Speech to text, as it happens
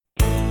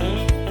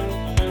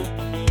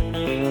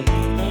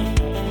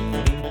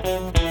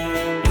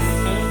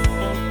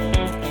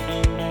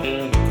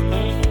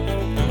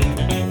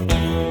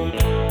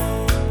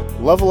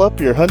Level up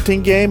your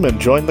hunting game and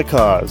join the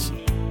cause.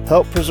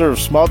 Help preserve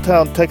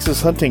small-town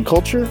Texas hunting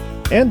culture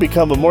and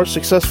become a more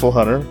successful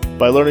hunter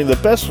by learning the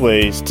best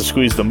ways to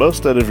squeeze the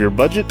most out of your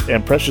budget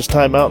and precious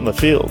time out in the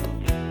field.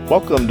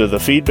 Welcome to the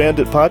Feed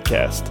Bandit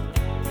Podcast.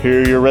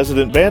 Here are your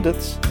resident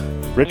bandits,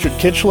 Richard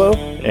Kinchlow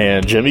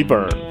and Jimmy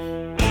Byrne.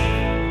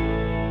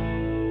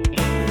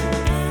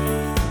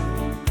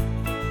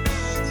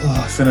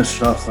 I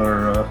finished off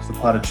the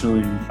pot of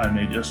chili I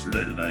made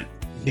yesterday tonight.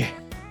 Yeah.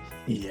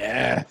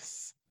 Yes.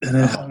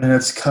 And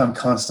it's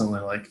constantly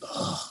like,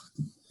 oh.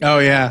 Oh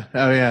yeah.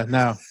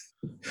 No.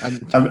 I'm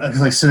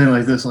like sitting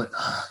like this, like.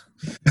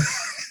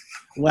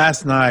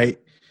 Last night,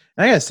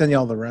 I gotta send you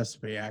all the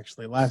recipe.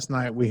 Actually, last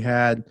night we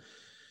had.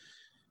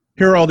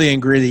 Here are all the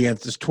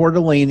ingredients: it's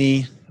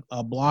tortellini,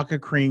 a block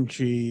of cream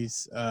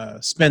cheese,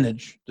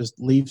 spinach, just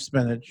leaf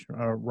spinach,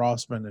 raw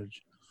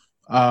spinach,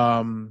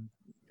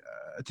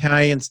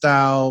 Italian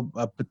style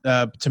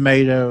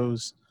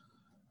tomatoes,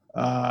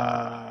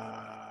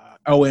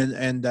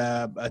 and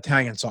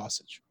Italian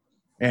sausage.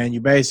 And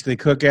you basically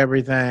cook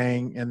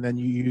everything, and then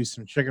you use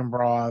some chicken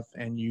broth,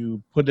 and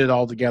you put it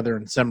all together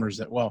and simmers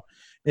it. Well,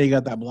 then you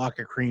got that block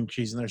of cream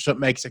cheese in there, so it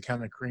makes it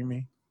kind of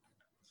creamy.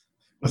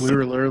 We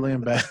were literally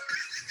in bed.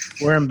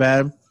 We're in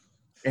bed,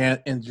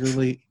 and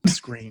Julie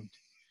screamed,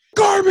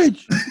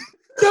 "Garbage!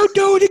 Don't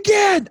do it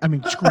again!" I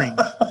mean,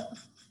 screamed.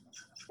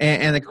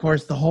 And of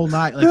course, the whole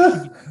night,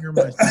 like, she could hear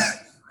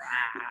myself.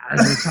 And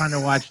we're trying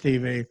to watch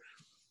TV.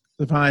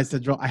 So finally I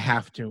said, "Joel, I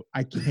have to.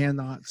 I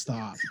cannot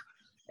stop."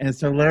 And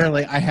so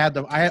literally, I have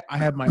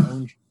my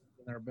own sheet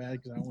in our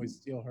bed because I always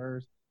steal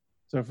hers.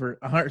 So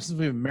since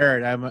we've been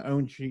married, I have my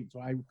own sheet. So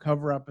I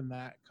cover up in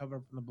the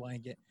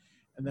blanket,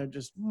 and they're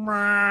just,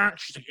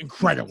 she's like,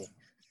 incredible.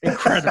 And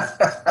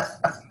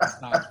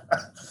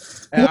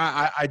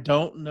I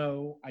don't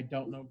know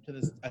to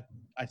this.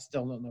 I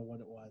still don't know what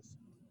it was.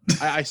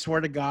 I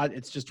swear to God,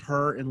 it's just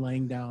her and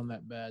laying down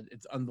that bed.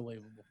 It's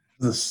unbelievable.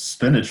 The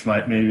spinach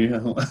maybe.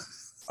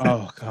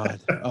 Oh God.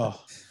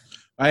 Oh.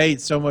 I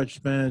ate so much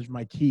spinach,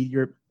 my teeth.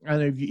 I don't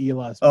know if you eat a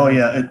lot of spinach. Oh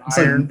yeah, it's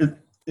iron.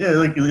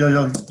 Like you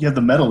have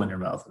the metal in your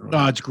mouth.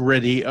 Oh, it's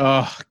gritty.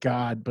 Oh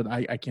God, but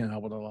I can't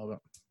help it. I love it.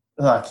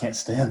 Oh, I can't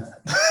stand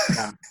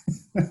that.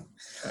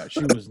 She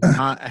was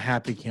not a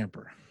happy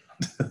camper.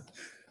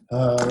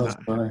 That's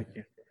funny.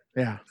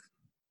 Yeah.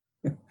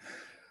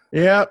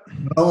 Yep.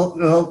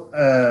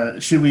 Well,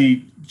 should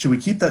we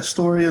keep that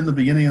story in the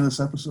beginning of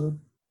this episode?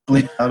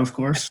 Bleep out, of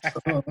course.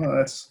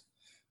 That's.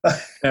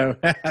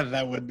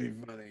 That would be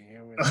funny.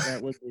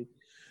 That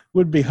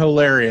would be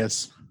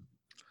hilarious.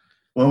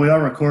 Well, we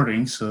are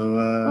recording,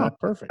 so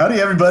perfect. Howdy,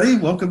 everybody!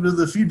 Welcome to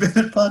the Feed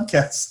Bandit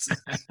Podcast.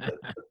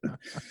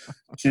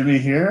 Jimmy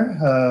here,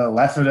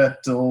 laughing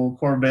at old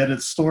Core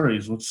Bandit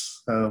stories.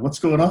 What's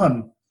going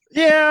on?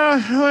 Yeah,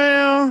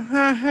 well,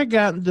 I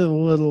got into a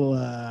little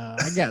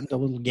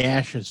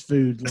gaseous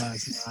food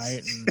last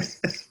night and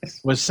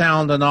was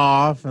sounding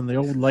off, and the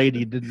old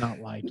lady did not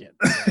like it.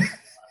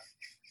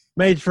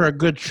 Made for a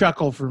good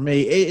chuckle for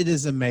me. It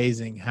is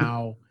amazing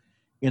how,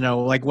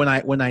 like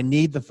when I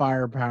need the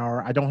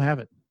firepower, I don't have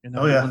it. When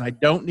I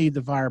don't need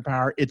the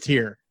firepower, it's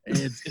here.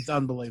 It's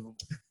unbelievable.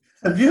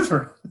 Have you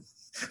ever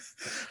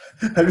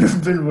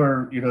been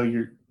where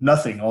you're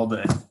nothing all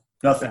day,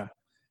 nothing, yeah.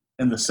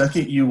 And the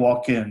second you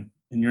walk in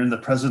and you're in the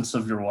presence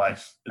of your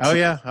wife? Oh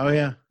yeah.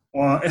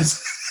 Well,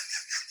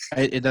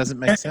 it doesn't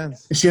make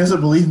sense. She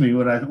doesn't believe me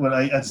when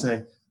I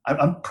say.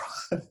 I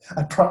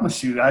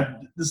promise you,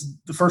 this is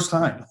the first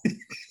time.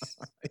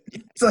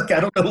 It's like I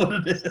don't know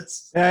what it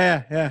is.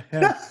 Yeah.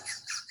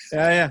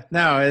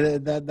 No,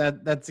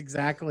 that's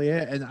exactly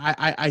it, and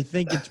I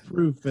think it's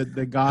proof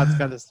that God's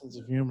got a sense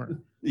of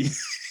humor.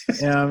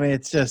 I mean,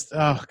 it's just,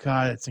 oh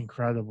God, it's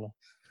incredible.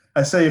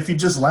 I say if you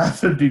just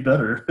laugh, it'd be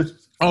better.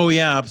 Oh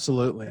yeah,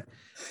 absolutely.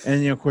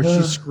 And of course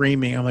she's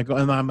screaming. I'm like,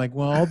 well,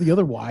 all the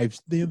other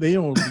wives, they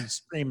don't be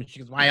screaming. She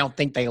goes, well, I don't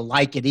think they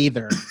like it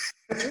either.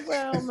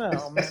 Well, no, I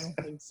don't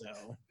think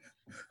so.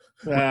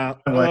 I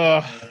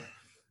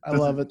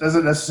love it.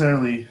 Doesn't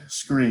necessarily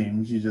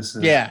scream. She just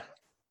says, yeah,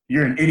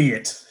 you're an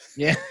idiot.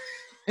 Yeah.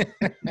 Yes.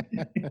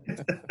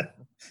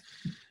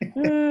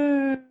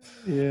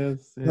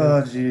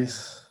 Oh,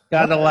 jeez.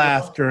 Gotta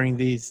laugh during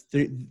these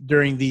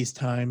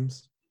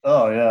times.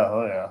 Oh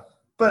yeah.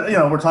 But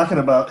we're talking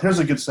about. Here's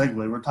a good segue.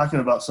 We're talking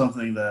about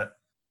something that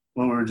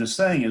what we were just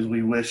saying is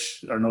we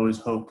wish or always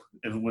hope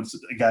if it was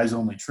a guy's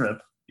only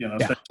trip.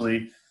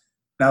 Especially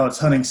now it's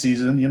hunting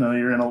season.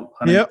 You're in a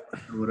hunting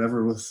or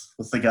whatever with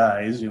the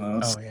guys.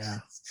 Oh yeah.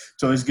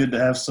 It's always good to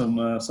have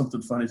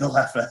something funny to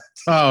laugh at.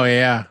 Oh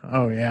yeah.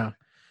 I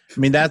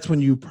mean, that's when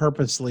you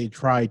purposely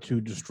try to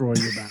destroy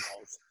your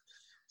bowels,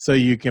 so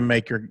you can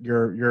make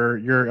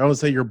your I would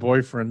say your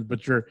boyfriend,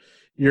 but your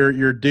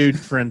dude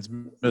friends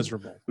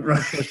miserable.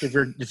 Right.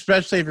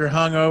 Especially if you're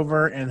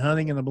hungover and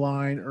hunting in the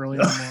blind early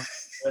in the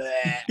morning.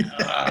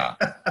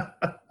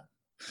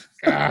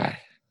 God.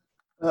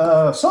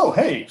 So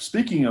hey,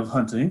 speaking of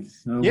hunting,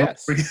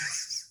 yes.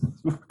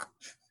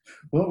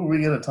 What were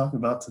we going to talk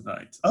about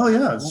tonight? Oh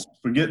yeah,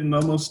 we're getting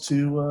almost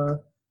to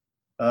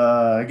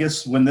I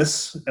guess when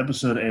this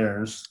episode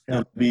airs,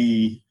 it'll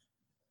be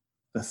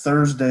the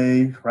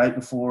Thursday right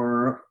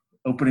before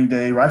opening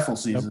day rifle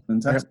season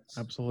in Texas.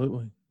 Yep,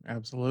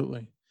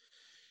 absolutely.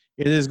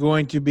 It is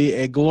going to be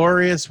a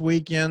glorious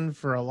weekend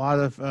for a lot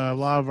of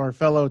our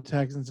fellow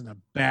Texans, and a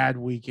bad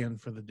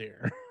weekend for the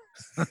deer.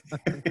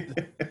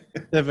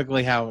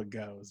 Typically how it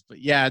goes. But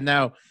yeah,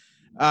 no.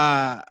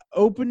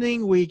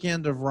 Opening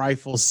weekend of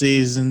rifle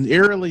season,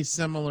 eerily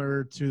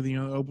similar to the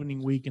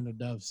opening weekend of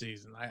dove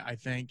season. I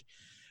think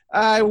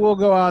I will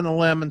go out on a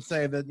limb and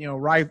say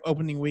that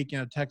opening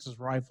weekend of Texas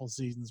rifle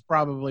season is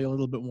probably a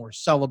little bit more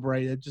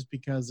celebrated, just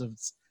because of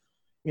its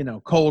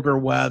colder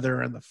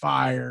weather and the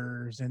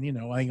fires, and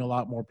I think a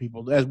lot more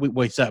people, as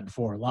we said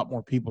before, a lot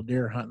more people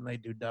deer hunt than they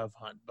do dove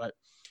hunt. But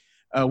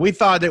we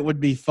thought it would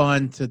be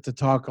fun to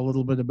talk a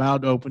little bit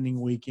about opening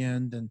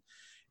weekend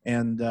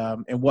and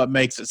what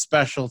makes it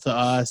special to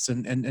us,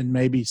 and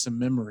maybe some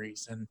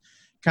memories. And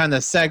kind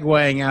of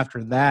segueing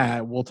after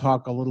that, we'll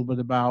talk a little bit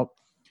about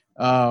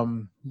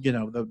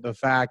the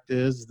fact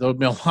is there'll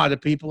be a lot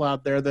of people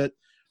out there that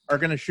are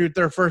going to shoot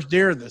their first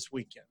deer this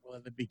weekend. Well,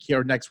 it'll be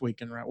or next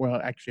weekend, right?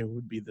 Well, actually, it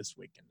would be this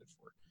weekend if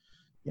we're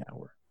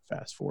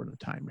fast forward the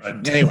time machine.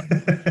 Right.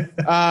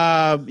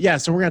 Anyway,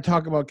 so we're going to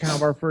talk about kind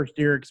of our first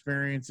deer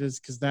experiences,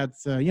 because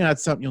that's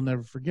that's something you'll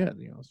never forget.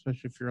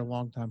 Especially if you're a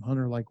longtime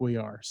hunter like we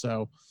are.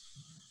 So,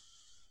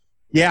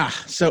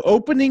 so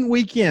opening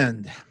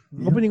weekend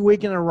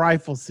of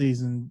rifle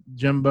season,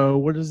 Jimbo.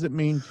 What does it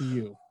mean to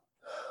you?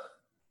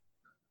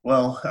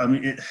 Well, I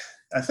mean,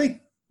 I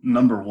think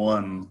number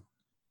one,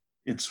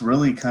 it's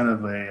really kind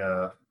of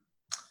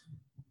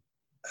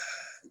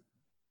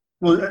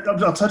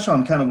I'll touch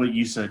on kind of what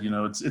you said.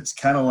 It's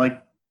kind of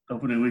like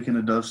opening weekend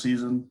of dove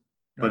season,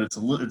 but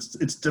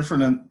it's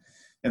different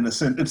in the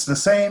sense. It's the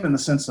same in the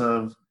sense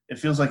of it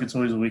feels like it's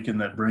always a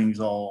weekend that brings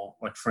all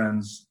like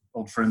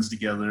old friends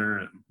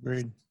together,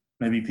 and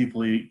maybe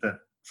people that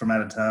from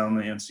out of town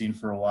they haven't seen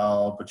for a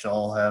while, but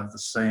y'all have the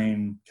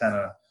same kind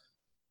of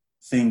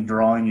thing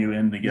drawing you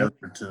in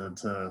together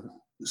to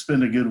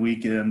spend a good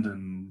weekend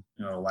and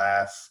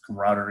laugh,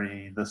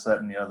 camaraderie, this, that,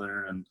 and the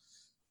other.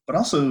 But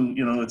also,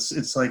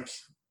 it's like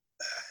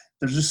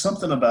there's just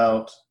something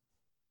about,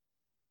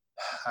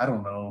 I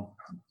don't know,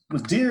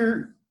 with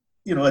deer.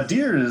 A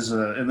deer is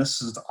and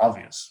this is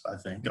obvious, I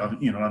think. I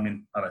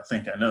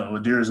know a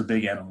deer is a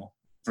big animal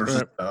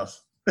versus dove.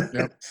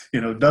 Yep.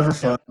 Dove are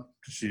fun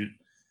to shoot,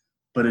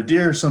 but a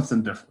deer is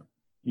something different.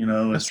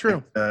 That's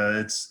true.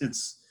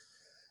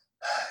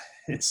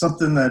 It's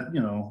something that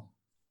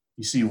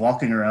you see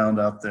walking around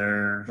out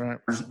there,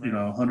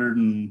 100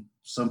 and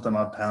something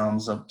odd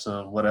pounds up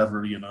to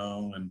whatever,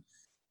 and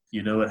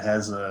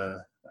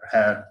it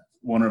had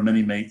one or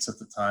many mates at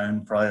the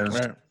time, probably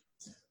has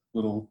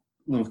little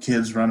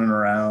kids running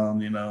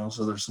around,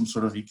 so there's some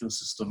sort of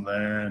ecosystem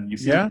there, and you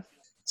feel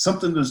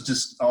something is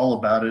just all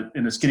about it,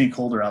 and it's getting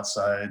colder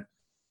outside.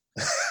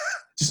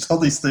 Just all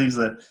these things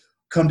that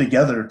come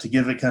together to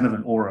give it kind of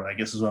an aura, I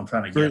guess is what I'm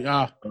trying to get.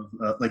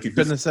 Like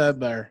couldn't have said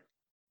better.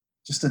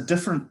 Just a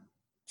different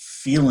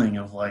feeling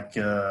of like,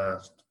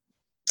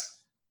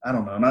 I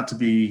don't know, not to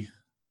be,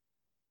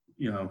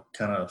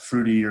 kind of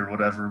fruity or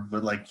whatever,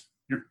 but like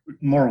you're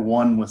more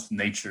one with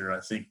nature,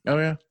 I think. Oh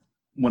yeah.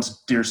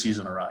 Once deer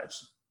season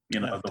arrives,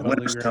 the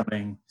winter's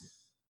coming,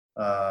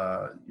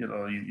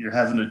 you're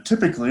having to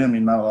typically, I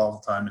mean, not all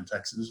the time in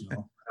Texas,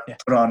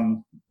 put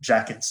on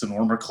jackets and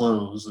warmer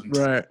clothes and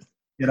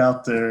get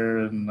out there.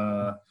 And,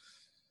 I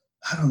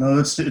don't know,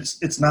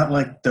 it's not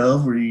like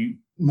dove where you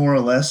more or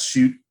less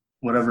shoot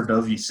whatever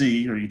dove you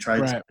see, or you try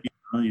to,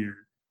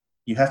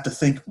 you have to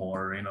think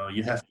more,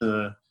 you have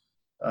to,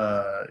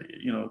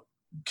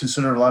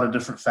 consider a lot of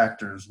different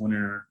factors when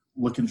you're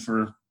looking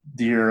for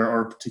deer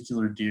or a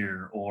particular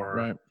deer,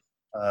 or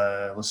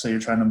let's say you're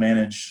trying to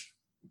manage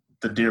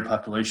the deer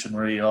population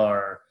where you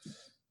are.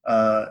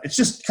 It's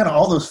just kind of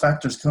all those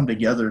factors come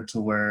together to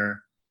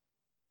where,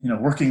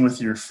 working with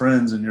your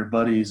friends and your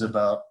buddies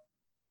about,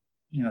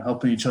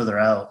 helping each other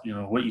out,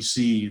 what you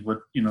see, what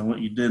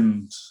you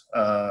didn't,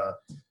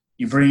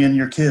 you bring in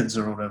your kids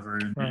or whatever,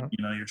 and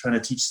you're trying to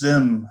teach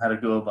them how to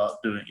go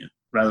about doing it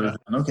rather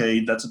than,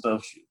 okay, that's a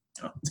dove shoot.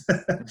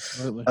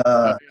 Absolutely.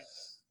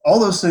 All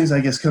those things,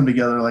 I guess, come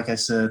together, like I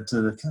said,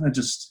 to kind of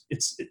just,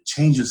 it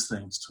changes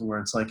things to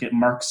where it's like, it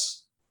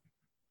marks,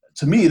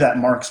 to me, that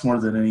marks more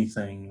than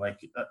anything, like,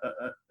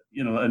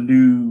 a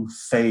new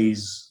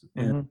phase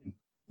in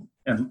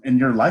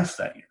your life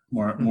that year,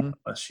 more or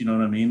less, you know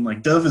what I mean?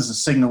 Like dove is a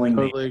signaling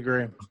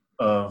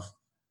of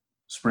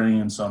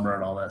spring and summer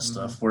and all that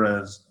stuff,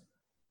 whereas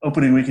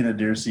opening weekend of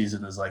deer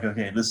season is like,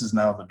 okay, this is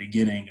now the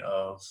beginning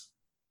of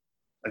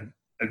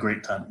a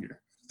great time of year.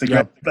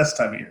 The best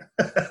time of year.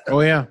 Oh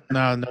yeah,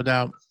 no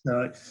doubt.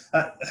 I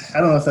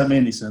don't know if that made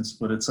any sense,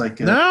 but it's like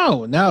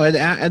no, it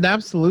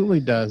absolutely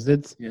does.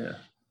 It's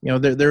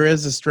there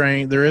is a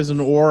strain, there is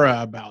an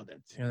aura about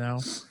it.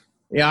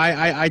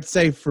 I'd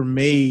say for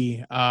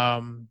me,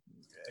 God,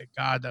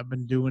 I've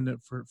been doing it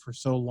for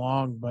so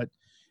long, but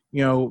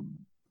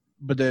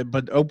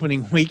but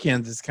opening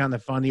weekends is kind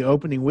of funny.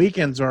 Opening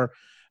weekends are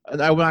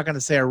I'm not going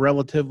to say a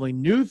relatively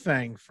new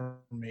thing for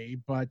me,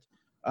 but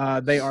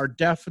they are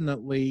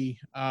definitely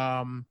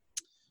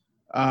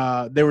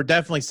they were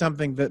definitely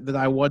something that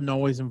I wasn't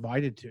always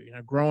invited to. You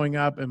know, growing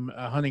up and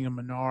hunting in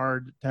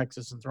Menard,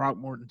 Texas, and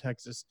Throckmorton,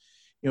 Texas,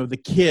 you know, the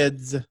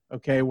kids,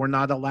 okay, were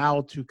not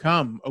allowed to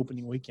come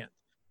opening weekend.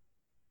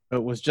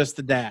 It was just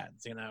the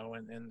dads, you know,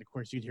 and of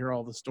course you'd hear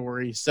all the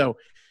stories. So,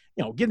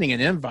 you know, getting an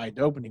invite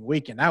to opening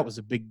weekend, that was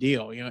a big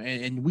deal, you know,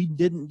 and we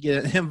didn't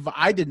get an invite.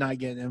 I did not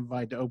get an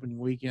invite to opening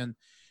weekend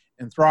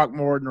in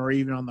Throckmorton or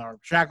even on our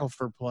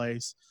Shackelford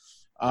place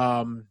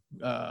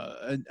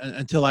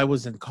until I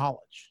was in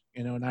college,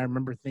 you know, and I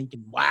remember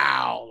thinking,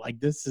 wow, like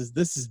this is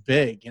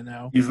big, you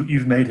know.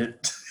 You've made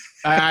it.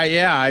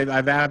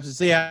 I've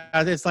absolutely,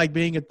 it's like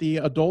being at the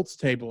adults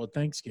table at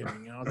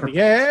Thanksgiving, you know, it's like,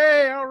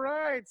 hey, all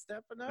right,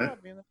 stepping up,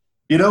 you know.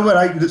 You know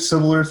what? The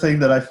similar thing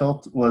that I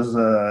felt was,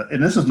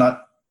 and this is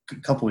not a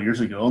couple of years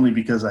ago, only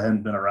because I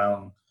hadn't been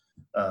around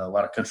a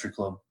lot of country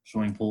club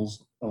swimming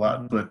pools a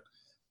lot. Mm-hmm. But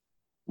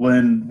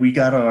when we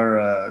got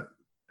our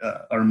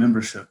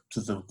membership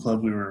to the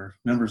club we were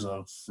members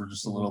of for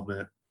just a little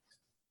bit,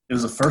 it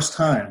was the first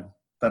time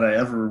that I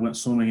ever went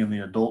swimming in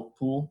the adult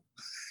pool.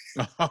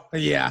 Oh,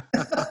 yeah.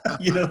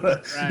 You know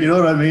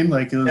what I mean?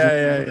 Like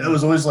it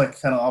was always like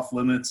kind of off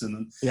limits,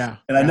 and I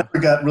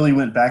never really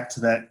went back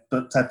to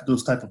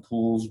those type of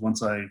pools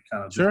once I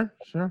kind of sure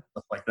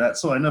stuff like that.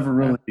 So I never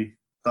really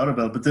thought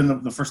about it. But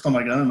then the first time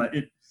I got in,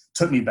 it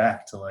took me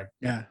back to like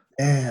I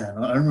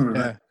remember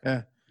that.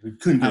 Yeah. We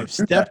couldn't I've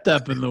stepped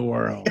up in the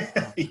world.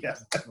 Yeah,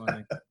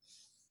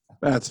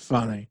 that's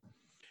funny.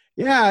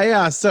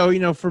 Yeah. So you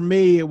know, for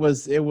me, it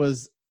was.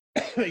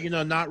 You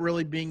know, not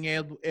really being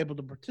able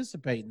to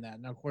participate in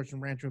that. Now, of course,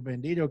 when Rancho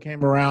Bandito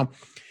came around,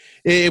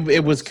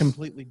 it was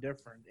completely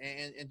different.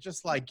 And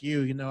just like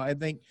you know, I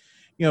think,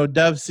 you know,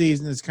 dove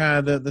season is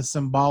kind of the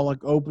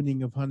symbolic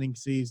opening of hunting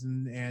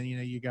season. And, you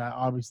know, you got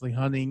obviously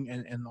hunting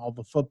and all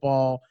the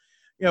football,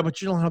 you know,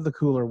 but you don't have the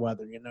cooler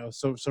weather, you know.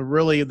 So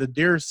really the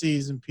deer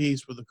season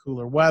piece with the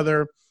cooler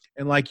weather.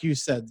 And like you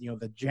said, you know,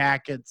 the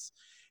jackets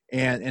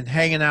and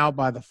hanging out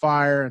by the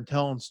fire and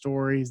telling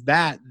stories,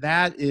 that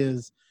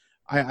is –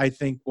 I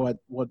think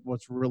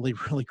what's really,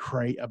 really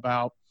great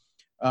about,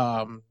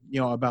 you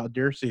know, about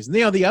deer season.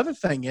 You know, the other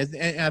thing is,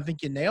 and I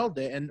think you nailed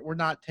it, and we're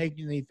not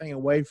taking anything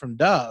away from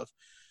dove,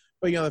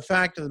 but, you know, the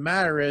fact of the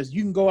matter is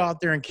you can go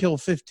out there and kill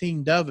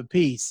 15 dove a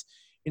piece,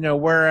 you know,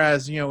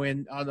 whereas, you know,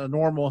 on a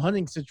normal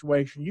hunting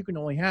situation, you can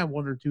only have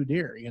 1 or 2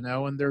 deer, you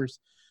know, and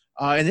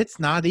and it's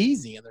not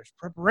easy, and there's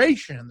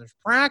preparation, and there's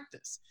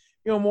practice,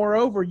 you know,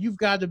 moreover, you've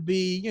got to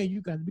be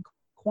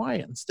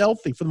quiet and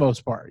stealthy for the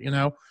most part, you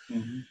know.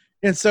 Mm-hmm.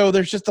 And so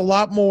there's just a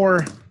lot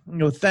more, you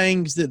know,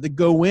 things that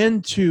go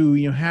into,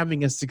 you know,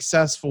 having a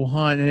successful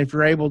hunt. And if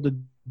you're able to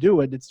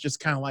do it, it's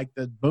just kind of like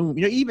the boom.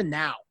 You know, even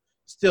now,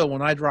 still,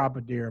 when I drop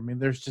a deer, I mean,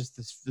 there's just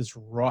this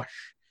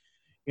rush,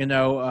 you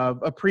know,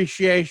 of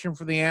appreciation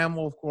for the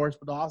animal, of course,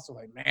 but also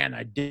like, man,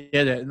 I did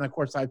it. And of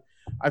course, I've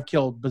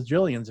killed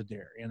bajillions of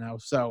deer, you know.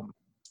 So,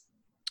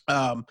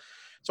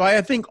 so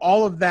I think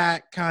all of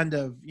that kind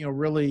of, you know,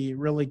 really,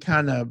 really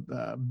kind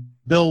of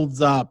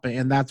builds up,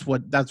 and that's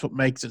what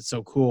makes it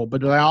so cool.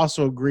 But I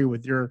also agree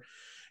with your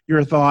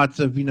thoughts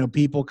of, you know,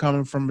 people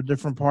coming from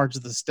different parts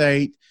of the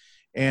state,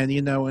 and,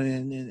 you know,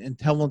 and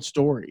telling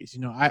stories. You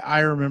know,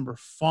 I remember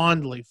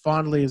fondly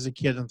as a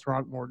kid in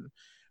Throckmorton,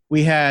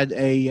 we had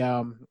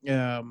a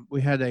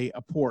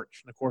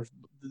porch, and of course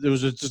there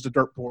was just a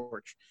dirt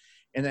porch,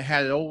 and it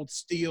had an old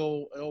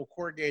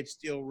corrugated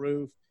steel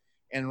roof.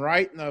 And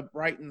right in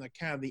the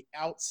kind of the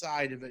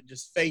outside of it,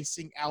 just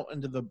facing out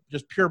into the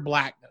just pure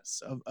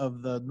blackness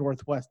of the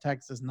Northwest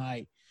Texas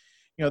night,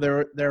 you know,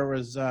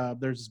 there's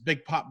this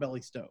big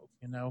potbelly stove,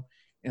 you know,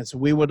 and so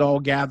we would all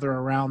gather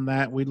around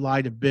that. We'd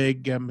light a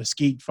big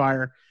mesquite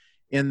fire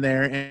in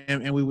there,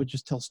 and we would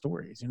just tell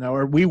stories, you know,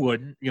 or we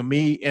wouldn't, you know,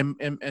 me and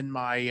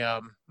my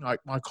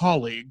my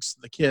colleagues,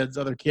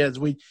 other kids,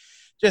 we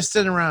just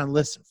sit around and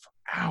listen for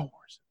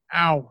hours and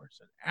hours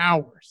and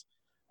hours.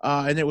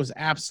 And it was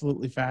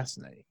absolutely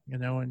fascinating, you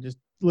know, and just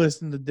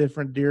listen to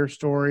different deer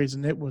stories.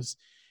 And it was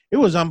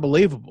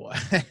unbelievable.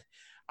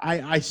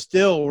 I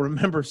still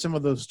remember some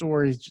of those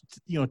stories,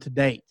 you know, to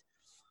date.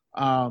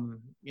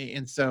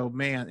 And so,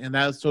 man, and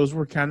those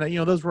were kind of, you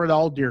know, those were at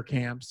all deer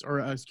camps, or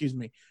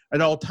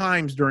at all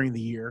times during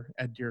the year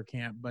at deer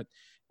camp. But,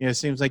 you know, it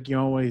seems like you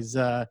always,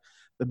 the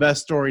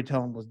best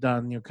storytelling was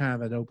done, you know,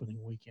 kind of that opening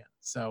weekend.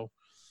 So,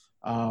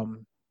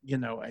 you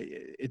know,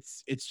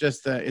 it's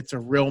just it's a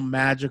real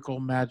magical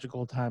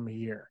time of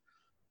year.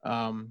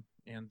 And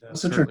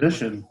it's a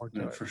tradition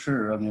for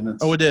sure. I mean,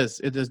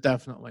 it is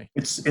definitely.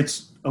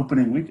 It's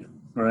opening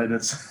weekend, right?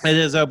 It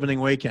is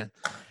opening weekend.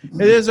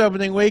 It is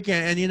opening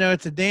weekend, and, you know,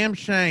 it's a damn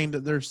shame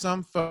that there's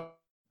some folks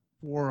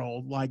in the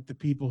world, like the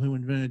people who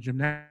invented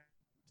gymnastics,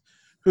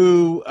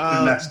 who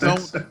don't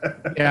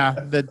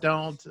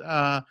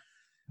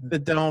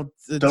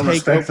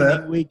take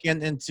opening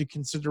weekend into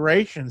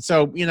consideration.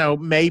 So, you know,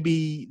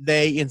 maybe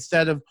they,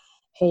 instead of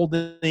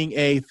holding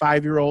a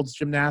 5-year-old's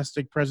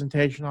gymnastic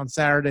presentation on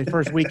Saturday,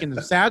 first weekend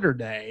of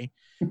Saturday,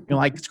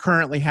 like it's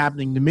currently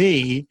happening to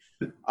me,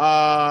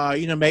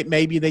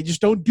 maybe they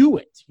just don't do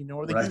it,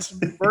 or they do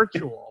something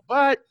virtual.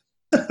 But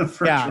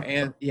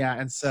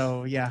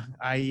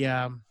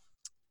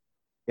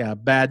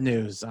bad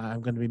news.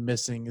 I'm going to be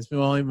missing. It's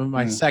only been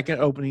my second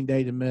opening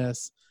day to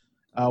miss.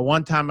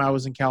 One time I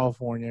was in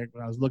California,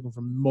 I was looking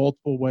for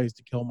multiple ways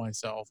to kill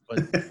myself,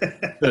 but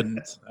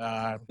couldn't.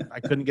 I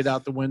couldn't get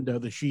out the window.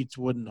 The sheets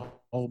wouldn't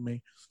hold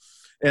me.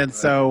 And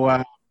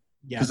so,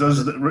 because those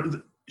are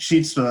the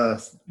sheets,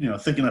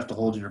 thick enough to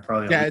hold you. Are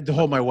probably to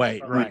hold my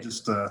weight, right?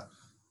 Just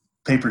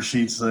paper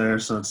sheets there,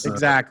 so it's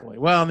exactly.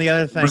 Well, and the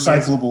other thing,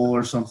 recyclable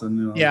or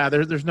something. Yeah,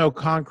 there's no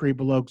concrete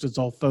below because it's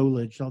all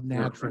foliage, all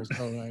natural.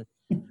 So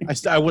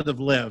I would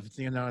have lived,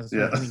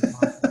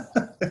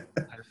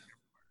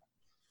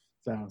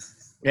 So,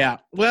 yeah.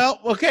 Well,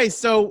 okay.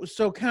 So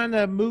kind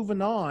of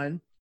moving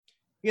on,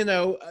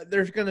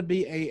 there's going to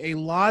be a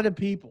lot of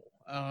people,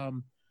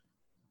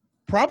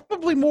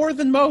 probably more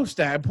than most.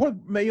 I'm not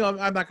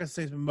going to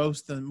say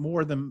more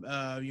than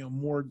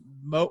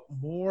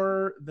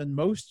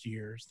most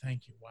years.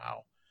 Thank you.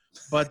 Wow.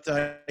 But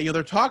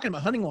they're talking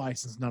about hunting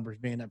license numbers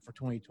being up for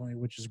 2020,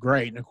 which is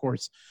great. And of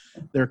course,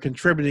 they're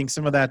contributing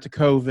some of that to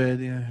COVID.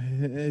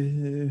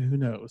 Who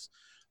knows?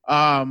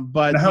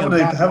 But how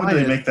would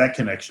they make that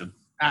connection?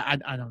 I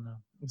don't know.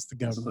 It's the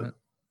government.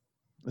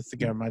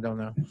 I don't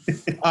know.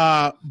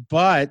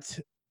 But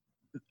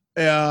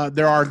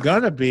there are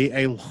going to be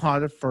a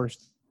lot of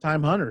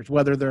first-time hunters,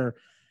 whether they're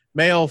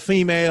male,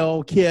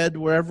 female, kid,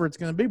 wherever it's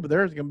going to be. But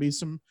there's going to be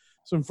some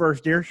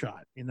first deer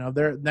shot.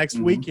 There next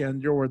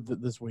weekend, or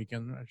this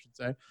weekend, I should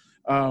say.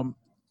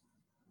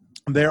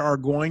 There are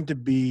going to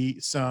be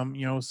some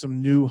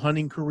new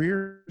hunting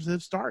careers that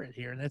have started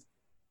here, and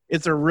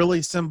it's a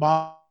really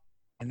symbolic.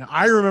 And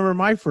I remember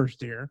my first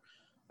deer,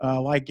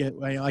 like it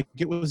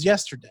was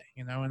yesterday,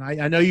 and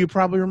I know you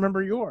probably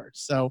remember yours.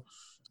 So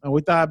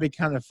we thought it'd be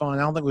kind of fun.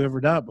 I don't think we've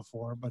ever done it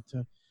before, but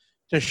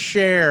to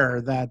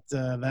share that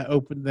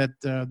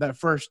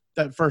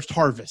first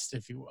harvest,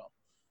 if you will.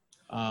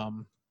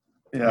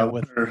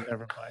 With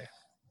everybody.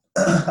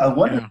 I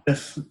wonder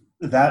if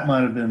that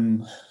might have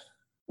been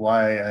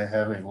why I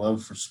have a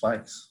love for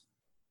spikes.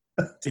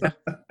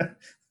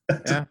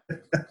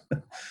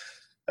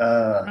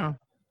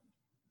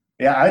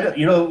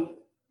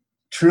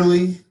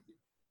 Truly,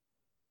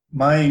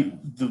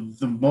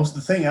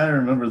 the thing I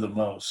remember the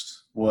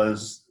most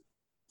was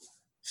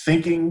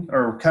thinking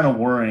or kind of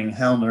worrying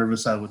how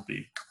nervous I would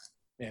be.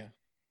 Yeah.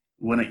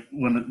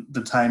 When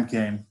the time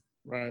came.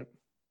 Right.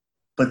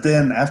 But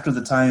then after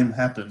the time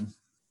happened,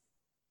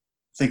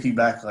 thinking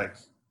back,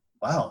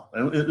 wow,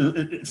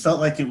 it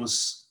felt like it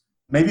was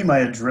maybe my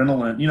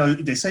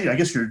adrenaline. They say, I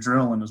guess your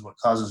adrenaline is what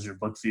causes your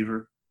buck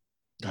fever.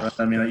 Right?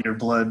 I mean, your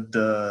blood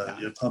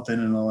pumping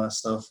and all that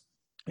stuff.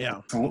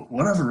 Yeah. For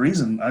whatever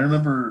reason, I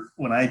remember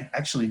when I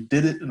actually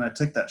did it and I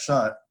took that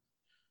shot,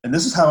 and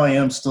this is how I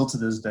am still to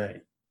this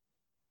day.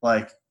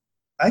 I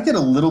get a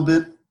little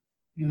bit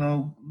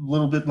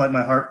like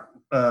my heart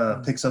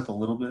picks up a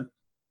little bit,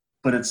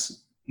 but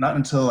it's not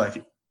until I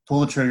pull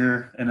the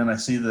trigger and then I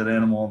see that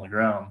animal on the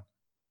ground,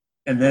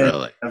 and then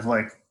really?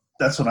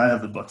 That's when I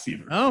have the buck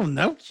fever. Oh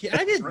no,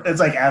 I didn't.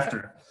 It's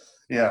after,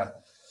 yeah.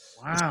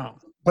 Wow.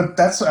 But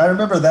I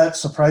remember that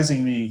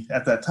surprising me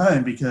at that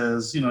time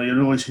because you'd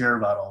always hear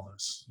about all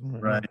this,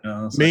 right?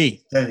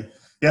 Me, hey,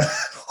 yeah.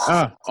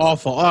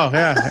 Awful. Oh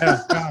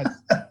yeah.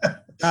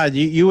 God,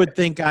 you would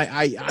think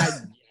I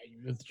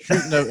was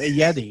shooting a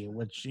Yeti,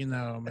 which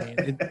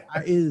it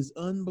is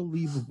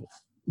unbelievable.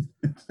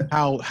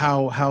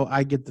 How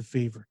I get the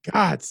fever.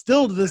 God,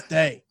 still to this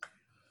day.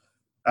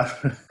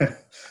 But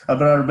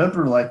I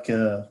remember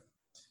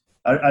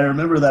I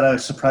remember that I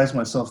surprised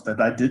myself that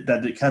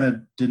it kind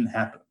of didn't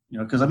happen,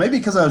 because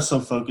I was so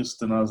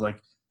focused and I was like,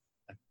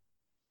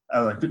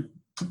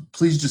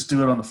 please just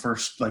do it on the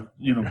first,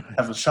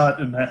 have a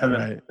shot and have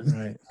it.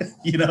 Right.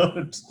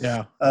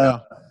 Yeah.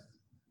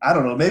 I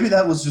don't know. Maybe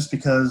that was just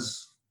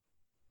because,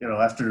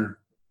 after,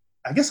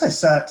 I guess I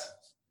sat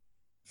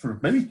for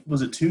maybe,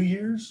 was it 2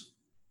 years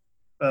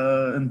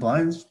in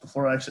blinds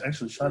before I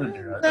actually shot a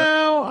deer?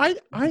 No, I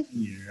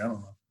don't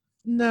know.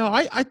 No,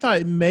 I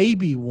thought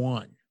maybe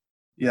one.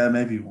 Yeah,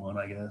 maybe one,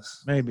 I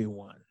guess. Maybe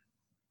one.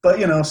 But,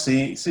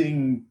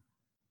 seeing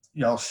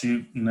y'all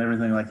shoot and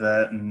everything like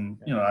that, and,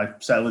 I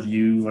sat with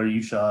you where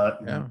you shot.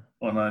 Yeah.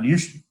 And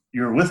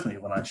you were with me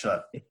when I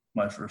shot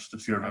my first,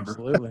 if you remember.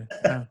 Absolutely.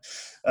 Yeah.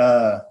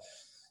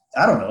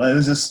 I don't know. It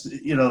was just,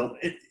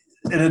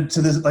 and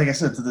to this, like I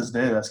said, to this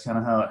day, that's kind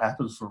of how it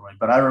happens for me.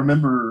 But I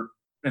remember,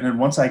 and then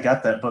once I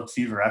got that buck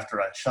fever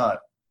after I shot,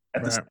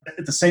 at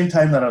the same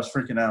time that I was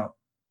freaking out,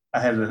 I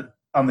had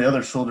on the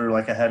other shoulder,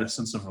 I had a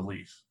sense of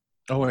relief.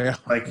 Oh yeah.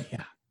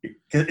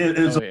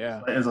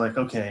 It was like,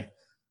 okay,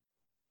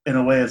 in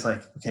a way, it's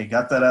like, okay,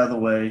 got that out of the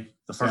way.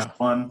 The first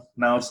one,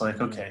 now it's like,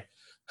 okay,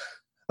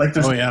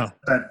 there's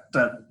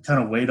that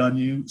kind of weight on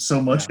you so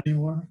much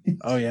anymore.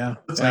 Oh yeah.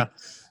 It's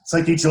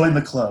like you joined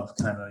the club,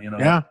 kind of,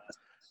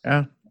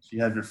 Yeah.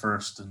 You had your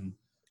first, and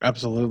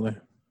absolutely.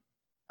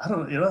 I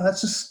don't,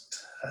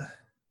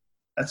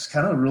 that's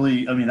kind of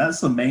really, I mean, that's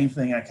the main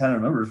thing I kind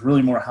of remember is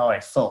really more how I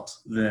felt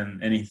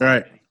than anything.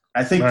 Right.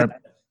 I think Right.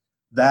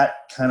 that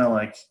kind of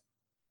like,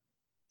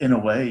 in a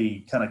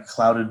way, kind of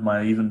clouded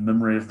my even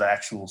memory of the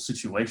actual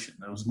situation.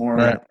 It was more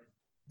Right. like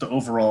the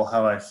overall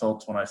how I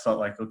felt when I felt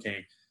like,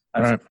 okay,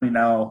 I'm Right. finally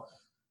now,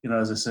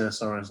 as I said,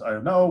 so I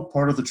am now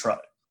part of the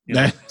tribe.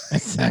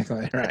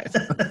 Exactly. Right.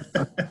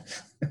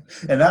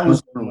 And that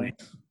was really,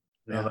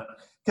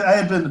 I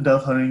had been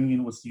dove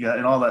hunting with you guys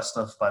and all that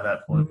stuff by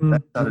that point. Mm-hmm.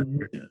 That's not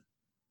it.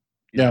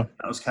 Yeah.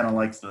 That was kind of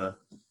like the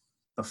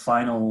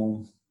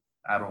final,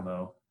 I don't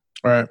know,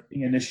 Right.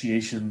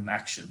 initiation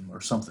action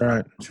or something.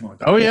 Right. Like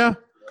Oh yeah.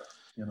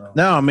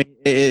 No, I mean,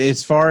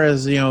 as far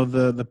as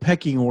the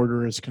pecking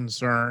order is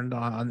concerned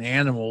on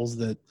animals,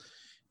 that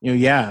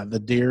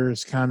the deer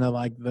is kind of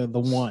like the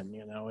one.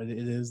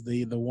 It is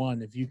the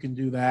one. If you can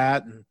do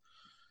that, and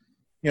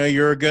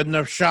you're a good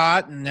enough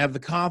shot and have the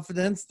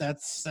confidence,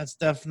 that's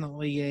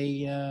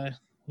definitely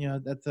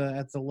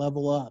that's a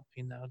level up.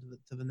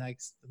 To the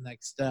next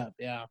step.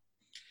 Yeah.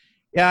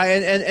 Yeah,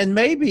 and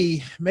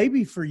maybe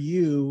for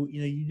you,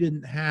 you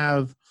didn't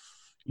have,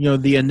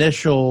 the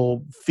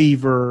initial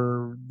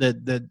fever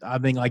that I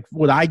think like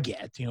what I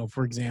get,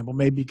 for example,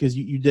 maybe because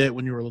you did it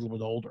when you were a little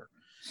bit older.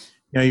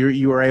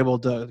 You were able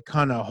to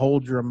kind of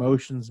hold your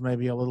emotions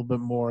maybe a little bit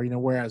more,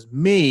 whereas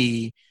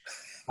me,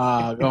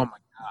 oh my God.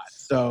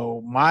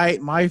 So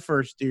my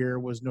first deer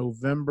was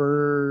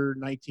November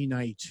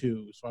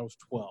 1992, so I was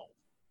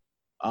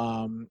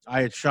 12.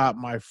 I had shot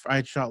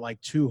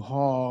like 2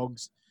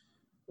 hogs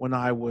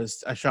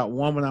I shot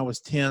one when I was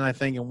 10, I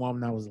think, and one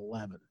when I was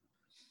 11.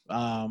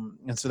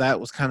 And so that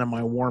was kind of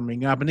my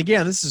warming up. And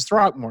again, this is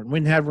Throckmorton. We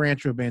didn't have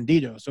Rancho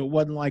Bandito, so it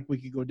wasn't like we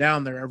could go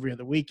down there every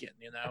other weekend,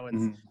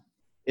 and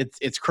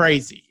it's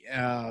crazy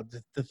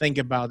to think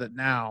about it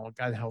now.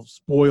 God, how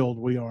spoiled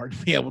we are to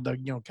be able to,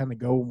 kind of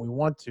go when we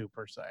want to,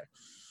 per se.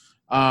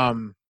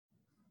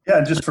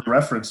 Yeah, just for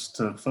reference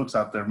to folks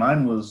out there,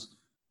 mine was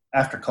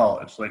after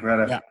college, like right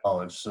after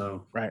college.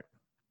 So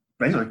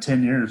basically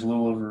 10 years, a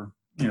little over,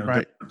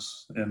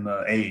 difference in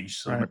age.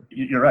 So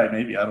you're right.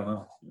 Maybe, I don't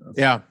know.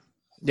 Yeah.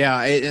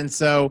 And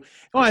so,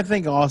 I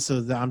think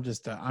also that I'm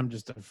just a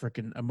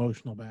freaking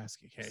emotional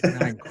basket case. I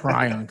can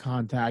cry on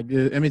contact. I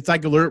mean, it's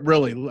like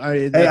really.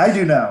 Hey, I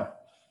do now.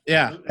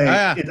 Yeah. Hey,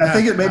 I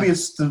think maybe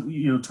it's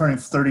turning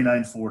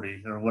 39,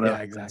 40 or whatever.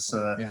 Yeah,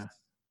 exactly.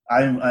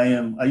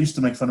 I used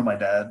to make fun of my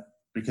dad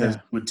because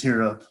he would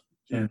tear up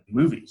in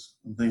movies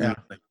and things like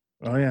that.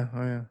 Oh yeah.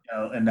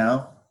 And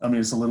now, I mean,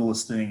 it's the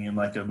littlest thing in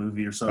like a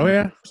movie or something. Oh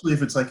yeah. Especially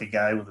if it's like a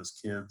guy with his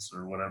kids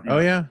or whatever. Oh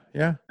yeah.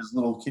 His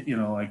little kid,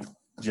 like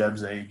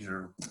Jeb's age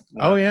or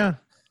whatever. Oh yeah.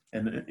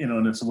 And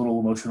and it's a little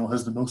emotional.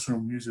 Has the emotional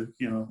music.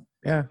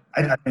 Yeah.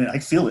 I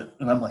feel it,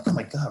 and I'm like, oh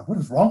my God, what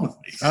is wrong with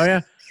me? Oh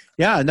yeah.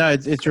 Yeah. No,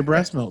 it's your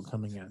breast milk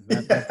coming in.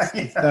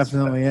 That's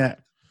definitely it.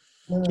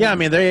 Yeah. I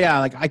mean,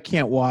 like I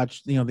can't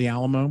watch the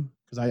Alamo.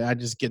 Because I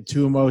just get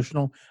too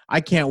emotional.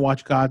 I can't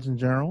watch Gods and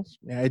Generals.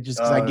 Yeah,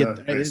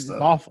 it's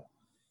awful,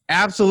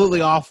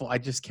 absolutely awful. I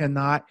just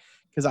cannot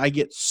because I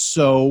get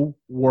so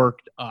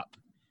worked up.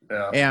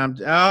 Yeah. And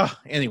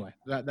anyway,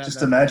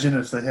 just imagine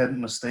if they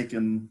hadn't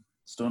mistaken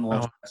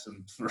Stonewall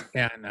Jackson for.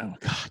 Yeah, I know.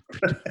 God,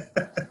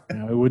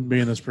 it wouldn't be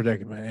in this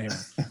predicament anyway.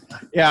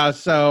 Yeah.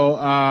 So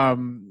I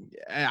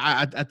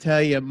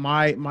tell you,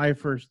 my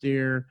first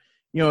deer.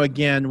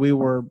 Again, we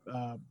were.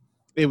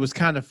 It was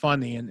kind of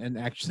funny, and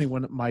actually,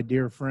 one of my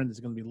dear friend is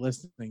going to be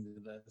listening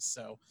to this.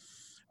 So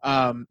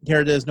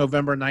here it is,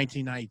 November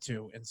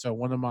 1992, and so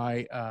one of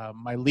my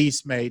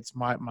lease mates,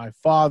 my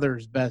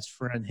father's best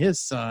friend,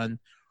 his son,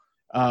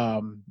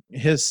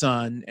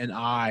 and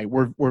I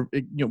were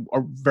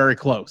are very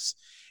close,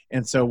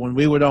 and so when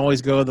we would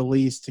always go to the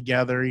lease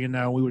together,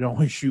 we would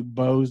always shoot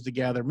bows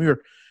together. We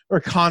were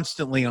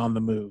constantly on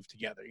the move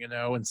together,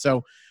 and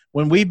so.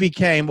 When we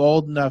became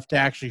old enough to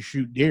actually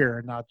shoot deer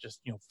and not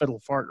just, fiddle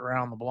fart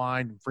around the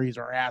blind and freeze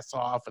our ass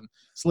off and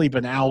sleep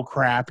in owl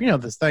crap,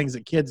 those things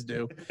that kids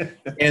do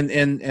in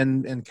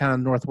kind of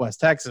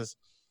Northwest Texas.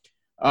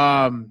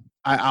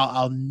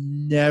 I'll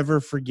never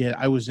forget.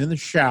 I was in the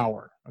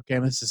shower. Okay.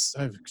 This is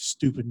a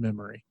stupid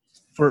memory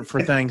for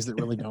things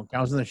that really don't. I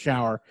was in the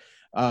shower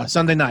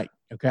Sunday night.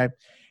 Okay.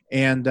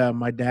 And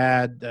my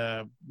dad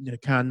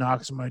kind of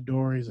knocks on my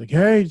door. He's like,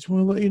 "Hey, just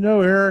want to let you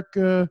know, Eric,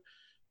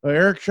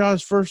 Eric shot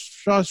his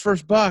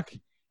first buck."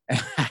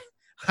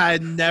 I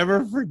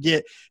never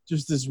forget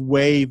just this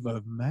wave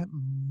of mother.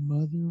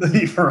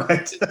 You're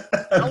right.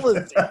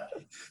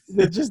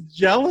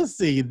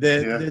 jealousy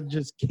that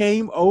just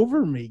came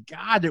over me.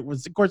 God, it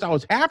was. Of course, I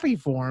was happy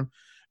for him,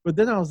 but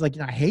then I was like,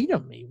 I hate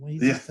him.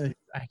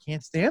 I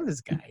can't stand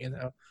this guy.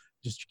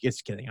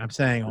 Just kidding. I'm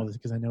saying all this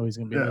because I know he's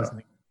going to be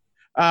listening.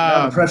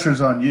 The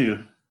pressure's on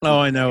you. Oh,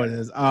 I know it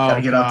is. Oh,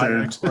 gotta get out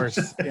there. Of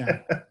course,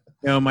 yeah.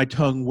 My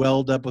tongue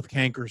welled up with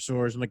canker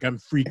sores. I'm like, I'm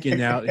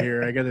freaking out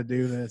here. I got to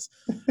do this.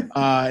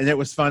 And it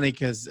was funny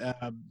because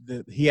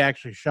he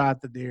actually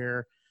shot the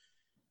deer,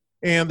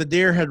 and the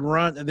deer had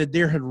run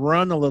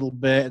a little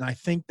bit, and I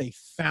think they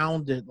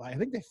found it.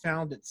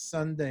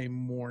 Sunday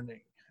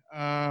morning.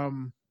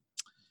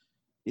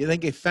 You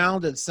think they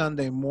found it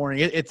Sunday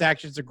morning. It's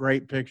a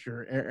great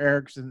picture.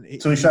 Erickson.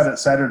 So he shot it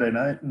Saturday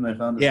night, and they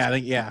found it. Yeah, I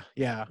think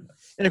yeah.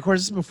 And of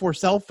course, this is before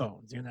cell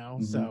phones,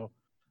 Mm-hmm. So,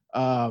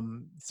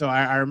 so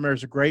I remember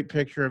there's a great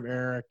picture of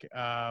Eric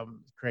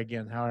Craig.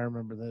 Again, how I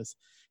remember this.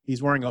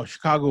 He's wearing a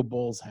Chicago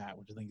Bulls hat,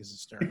 which I think is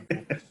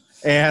hysterical.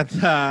 And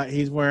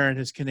he's wearing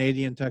his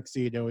Canadian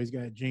tuxedo. He's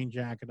got a jean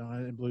jacket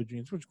on it and blue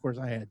jeans, which of course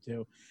I had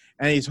too.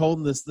 And he's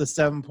holding the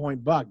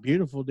 7-point buck,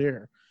 beautiful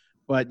deer.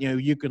 But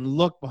you can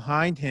look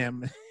behind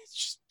him; it's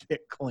just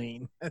pit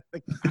clean.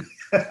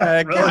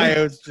 That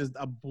guy was just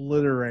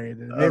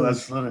obliterated.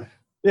 That's funny.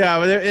 Yeah,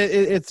 but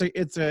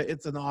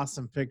it's an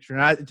awesome picture.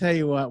 And I tell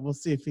you what, we'll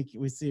see if he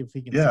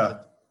can. Yeah.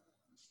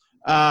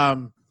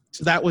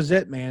 So that was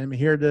it, man. I mean,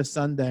 here this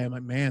Sunday, I'm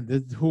like, man,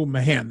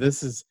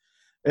 this is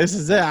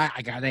it.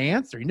 I got to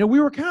answer. We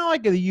were kind of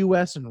like the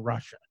U.S. and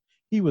Russia.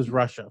 He was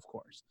Russia, of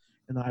course,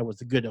 and I was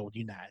the good old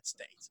United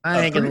States. I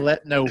ain't gonna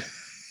let no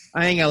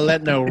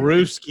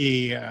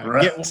Ruski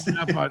get one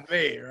up on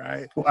me,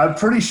 right? Well, I'm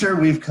pretty sure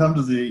we've come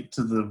to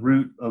the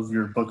root of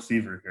your book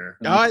fever here.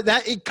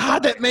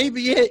 That may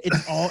be it.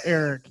 It's all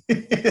Eric.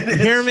 You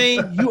hear me?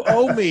 You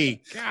owe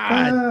me.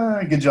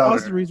 God, good job.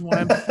 That's the reason why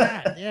I'm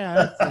fat.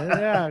 Yeah,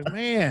 yeah,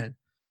 man.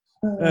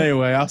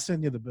 Anyway, I'll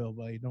send you the bill,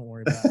 buddy. Don't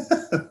worry about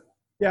it.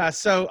 Yeah,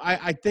 so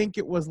I think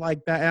it was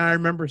like that. And I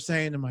remember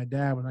saying to my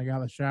dad when I got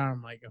out of the shower,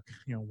 I'm like,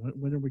 okay,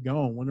 when are we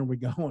going? When are we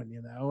going?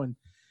 And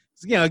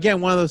again,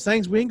 one of those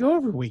things we didn't go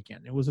every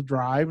weekend. It was a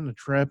drive and a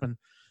trip, and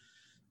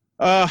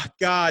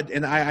God,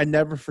 and I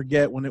never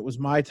forget when it was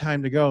my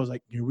time to go. I was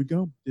like, here we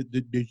go. This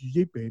is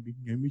it, baby.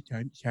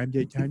 Time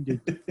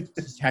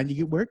to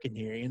get working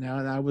here, and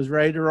I was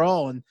ready to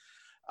roll. And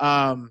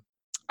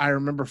I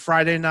remember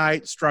Friday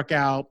night struck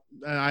out.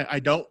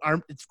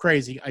 It's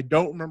crazy. I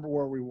don't remember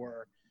where we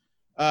were.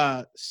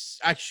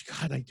 Actually,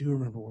 God, I do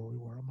remember where we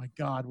were. Oh my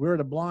God, we were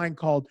at a blind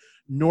called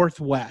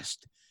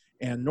Northwest.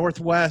 And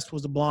Northwest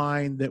was a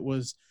blind that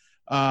was,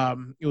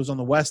 it was on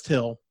the West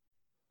Hill.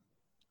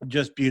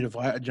 Just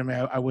beautiful. Jimmy,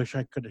 I wish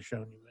I could have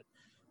shown you it.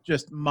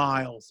 Just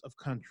miles of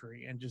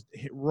country and just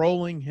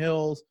rolling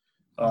hills,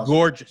 awesome.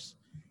 Gorgeous.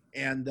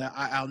 And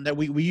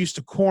we used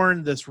to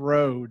corn this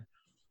road,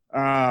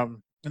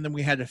 and then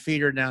we had a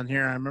feeder down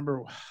here. I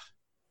remember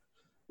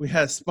we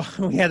had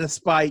a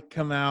spike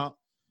come out,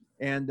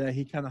 and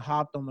he kind of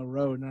hopped on the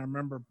road. And I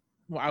remember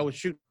I was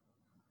shooting.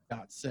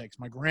 .6.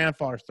 My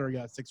grandfather's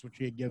 30-06, which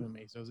he had given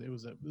me, so it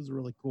was a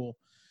really cool,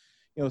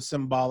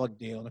 symbolic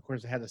deal. And of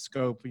course, it had a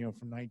scope, from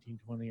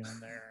 1920 on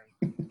there.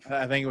 And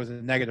I think it was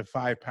a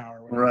 -5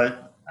 power. Right.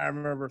 I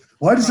remember.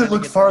 Why does it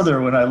look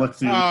farther when I look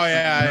through? Oh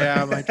yeah.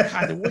 I'm like,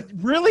 God,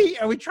 really?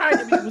 Are we trying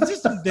to? Was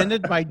this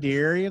invented by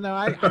deer?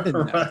 I didn't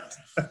know. Right.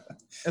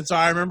 And so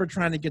I remember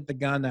trying to get the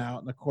gun out,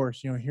 and of course,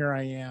 here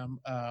I am,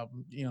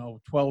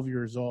 12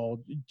 years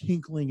old,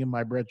 tinkling in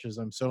my britches.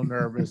 I'm so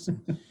nervous.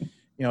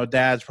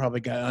 Dad's probably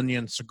got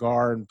onion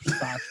cigar and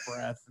Scotch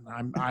breath,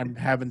 and I'm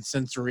having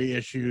sensory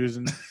issues.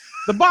 And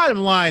the bottom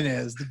line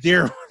is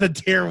the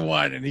deer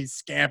won, and he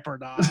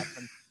scampered off,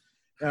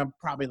 and I'm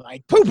probably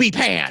like poopy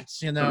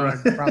pants, right.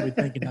 And probably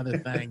thinking other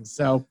things.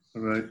 So,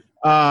 right.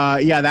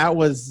 That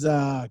was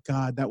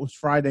that was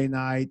Friday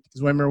night,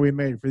 because remember we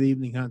made it for the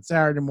evening hunt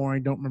Saturday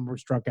morning. Don't remember we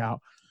struck out.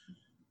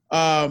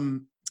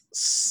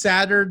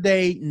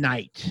 Saturday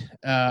night.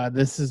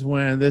 This is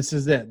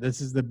it.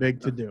 This is the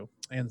big to do.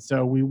 And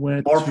so we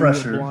went more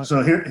pressure.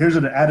 So here's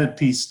an added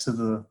piece to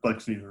the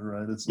buck fever,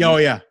 right? It's oh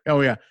yeah,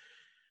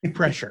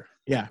 pressure.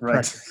 Yeah, right.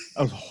 Pressure.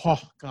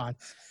 Oh God.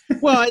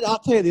 Well, I'll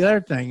tell you the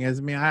other thing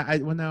is, I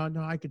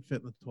could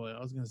fit in the toilet.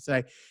 I was going to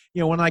say,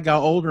 when I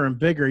got older and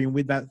bigger,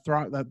 with that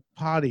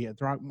potty at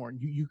Throckmorton,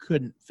 you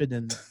couldn't fit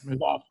in there.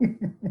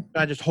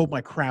 I just hold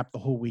my crap the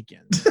whole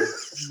weekend.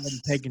 I'm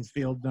taking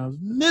field notes.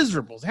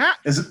 Miserable.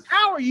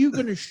 How are you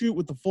going to shoot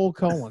with the full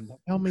colon?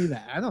 Tell me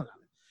that. I don't know.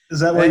 Is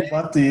that why you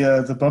bought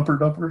the bumper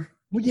dumper?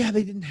 Well, yeah,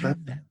 they didn't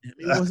have that.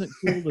 It wasn't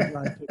cool to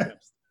drive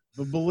pickups.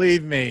 But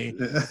believe me,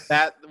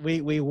 that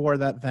we wore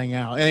that thing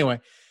out.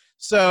 Anyway,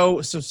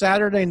 so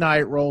Saturday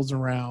night rolls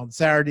around,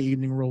 Saturday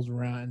evening rolls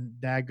around,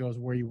 and Dad goes,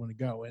 "Where you want to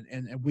go?"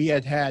 And we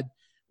had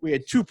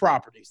two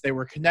properties. They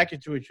were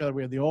connected to each other.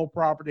 We had the old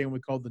property, and we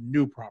called the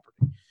new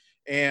property,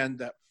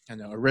 and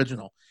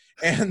original.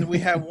 And we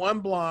had one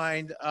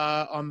blind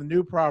on the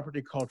new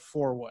property called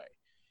Four-Way.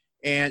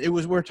 And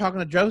we were talking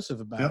to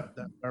Joseph about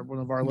it, one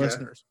of our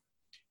listeners.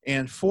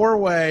 And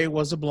Four-Way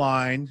was a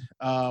blind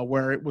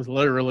where it was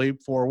literally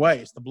four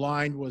ways. The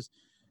blind was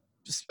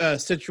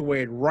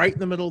situated right in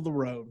the middle of the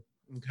road,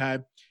 okay?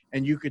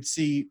 And you could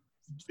see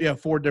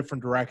 4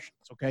 different directions,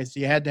 okay? So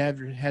you had to have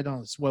your head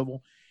on a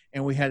swivel.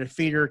 And we had a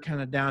feeder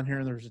kind of down here,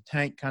 and there was a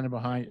tank kind of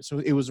behind it. So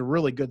it was a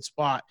really good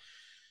spot.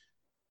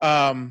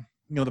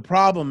 The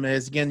problem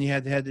is, again, you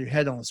had to have your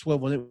head on a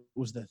swivel, and it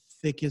was the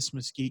thickest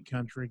mesquite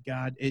country.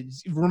 God, it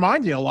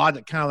reminds me a lot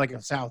of kind of like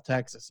in South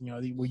Texas,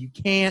 where you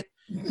can't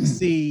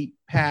see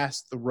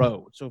past the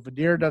road. So if a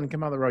deer doesn't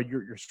come out of the road,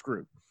 you're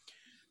screwed.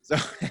 So,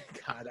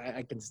 God,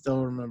 I can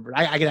still remember.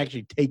 I can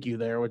actually take you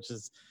there, which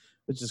is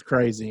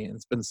crazy, and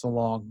it's been so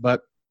long.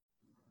 But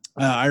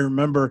I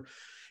remember,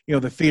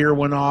 the feeder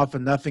went off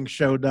and nothing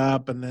showed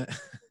up, and then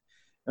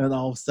and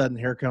all of a sudden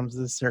here comes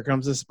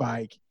the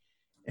spike.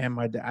 And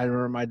I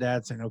remember my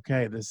dad saying,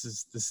 "Okay, this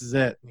is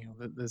it.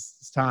 This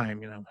is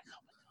time." I'm like, "Oh my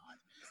God,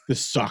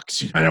 this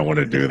sucks. I don't want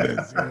to do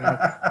this."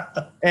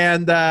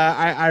 And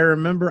I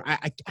remember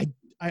I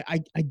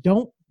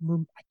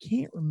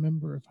can't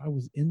remember if I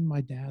was in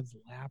my dad's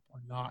lap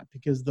or not,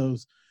 because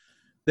those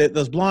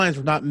blinds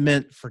were not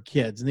meant for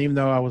kids. And even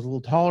though I was a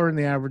little taller than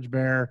the average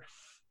bear,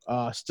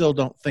 still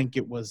don't think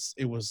it was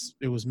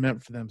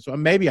meant for them. So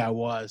maybe I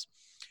was.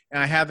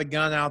 And I had the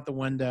gun out the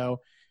window,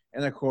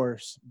 and of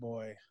course,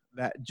 boy,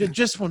 that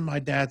just when my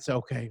dad said,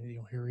 "Okay,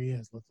 here he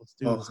is, let's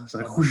do this," it's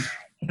like,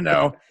 and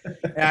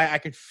I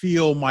could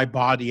feel my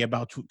body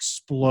about to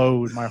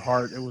explode, my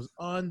heart. It was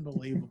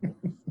unbelievable.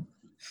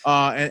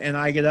 And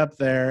I get up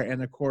there,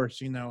 and of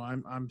course,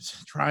 I'm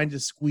trying to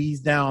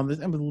squeeze down this.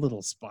 I'm a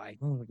little spike.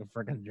 I'm like a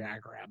freaking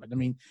jackrabbit. I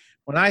mean,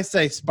 when I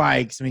say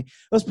spikes,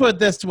 let's put it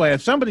this way: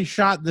 if somebody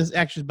shot this,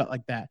 actually, about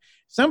like that,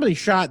 if somebody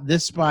shot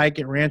this spike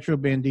at Rancho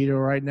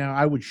Bandito right now,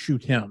 I would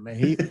shoot him.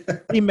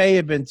 He may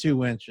have been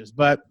 2 inches,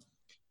 but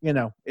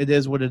it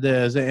is what it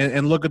is.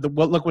 And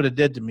look what it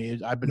did to me.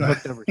 I've been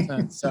hooked ever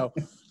since. So.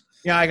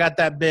 I got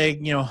that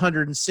big,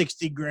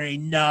 160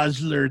 grain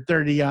Nosler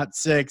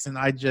 30-06, and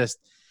I just.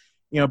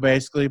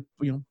 Basically,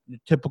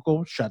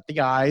 typical, shut the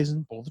eyes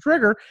and pull the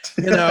trigger,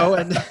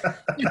 and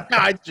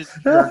I just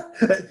shut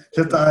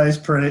the eyes,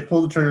 pray,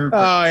 pull the trigger.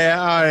 Oh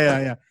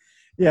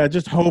yeah.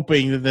 Just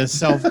hoping that this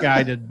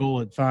self-guided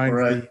bullet finds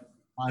the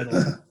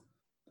idol.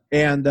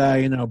 And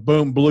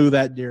boom, blew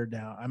that deer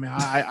down.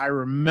 I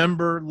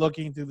remember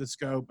looking through the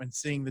scope and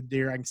seeing the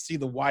deer. I can see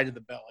the white of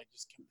the belly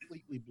just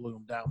completely blew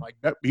him down. Like,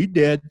 nope, he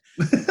dead.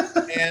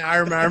 And I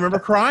remember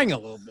crying a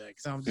little bit,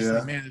 because I'm just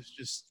like, man, it's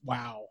just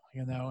wow,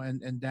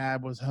 And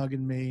Dad was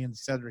hugging me, and et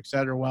cetera, et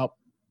cetera. Well,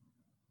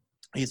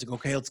 he's like,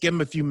 okay, let's give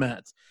him a few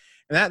minutes.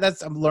 And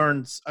that's I've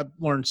learned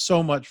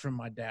so much from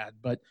my dad.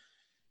 But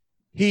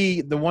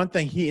the one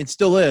thing he, and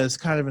still is,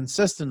 kind of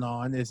insistent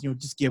on is,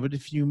 just give it a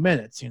few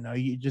minutes.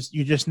 You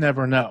just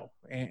never know,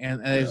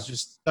 and it's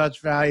just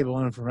such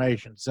valuable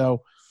information.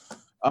 So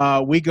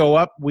we go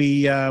up,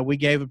 we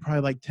gave it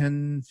probably like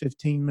 10,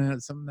 15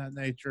 minutes, something of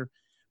that nature.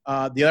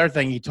 The other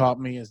thing he taught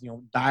me is,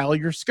 dial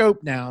your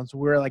scope down. So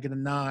we're like at a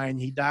 9.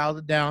 He dialed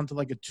it down to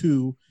like a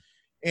 2,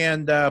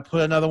 and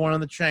put another one in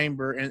the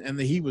chamber, and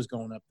the heat was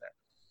going up there.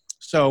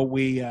 So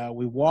we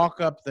walk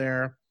up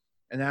there.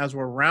 And as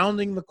we're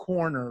rounding the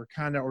corner,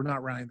 or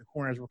not rounding the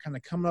corner, as we're kind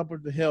of coming up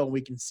with the hill,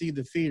 we can see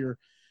the feeder.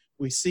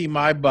 We see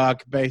my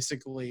buck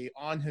basically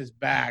on his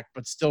back,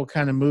 but still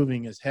kind of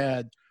moving his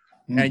head.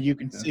 And you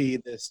can see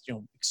this,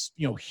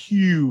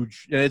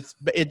 huge.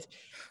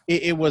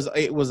 It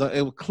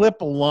would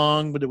clip a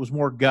lung, but it was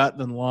more gut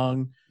than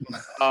lung.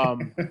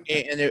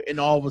 And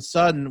all of a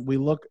sudden we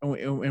look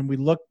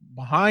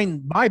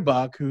behind my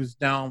buck, who's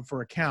down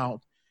for a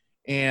count,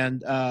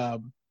 and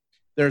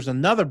there's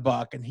another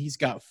buck, and he's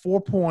got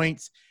 4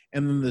 points,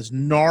 and then this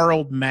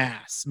gnarled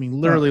mass.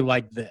 Literally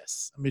like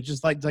this.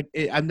 Just like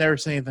I've never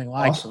seen anything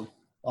like it.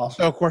 Awesome.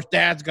 So, of course,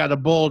 Dad's got a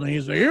bullet, and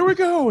he's like, "Here we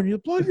go," and you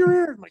plug your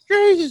ears. I'm like,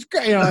 Jesus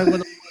Christ. I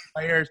went up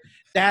my ears.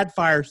 Dad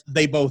fires.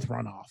 They both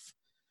run off.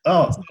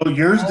 Oh, so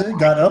yours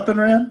got up and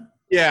ran?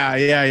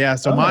 Yeah.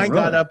 So mine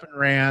really? got up and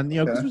ran.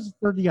 Because it was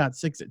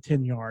 30-06 at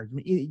 10 yards.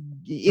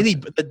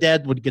 The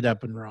dead would get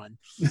up and run.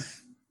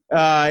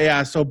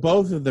 So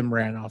both of them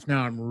ran off.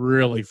 Now I'm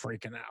really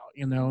freaking out,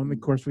 and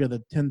of course we had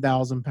the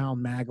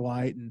 10,000-pound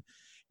Maglite, and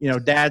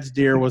Dad's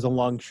deer was a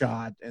lung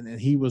shot, and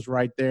he was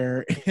right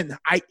there. And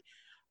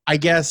I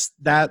guess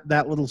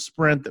that little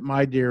sprint that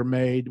my deer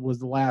made was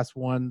the last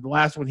one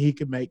he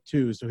could make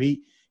too. So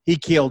he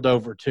keeled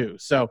over too.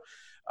 So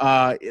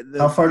how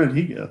far did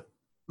he go?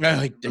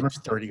 Like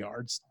 30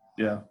 yards.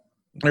 Yeah,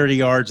 30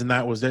 yards, and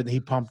that was it. And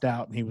he pumped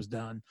out, and he was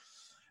done.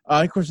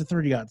 Of course, the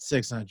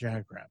 30-06 on a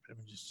jackrabbit.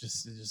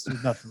 Just there's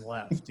nothing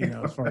left,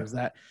 as far as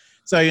that.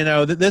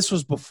 So, this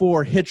was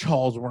before hitch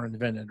hauls were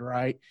invented,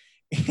 right?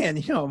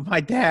 And,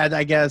 my dad,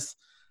 I guess,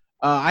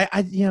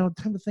 time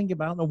to think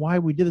about, I don't know why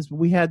we did this, but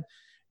we had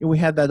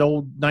that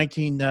old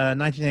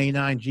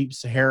 1989 Jeep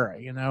Sahara,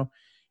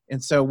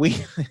 and so we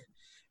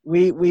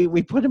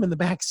put him in the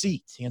back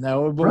seat,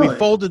 but really? We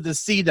folded the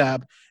seat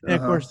up, and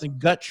of course the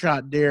gut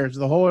shot deer. So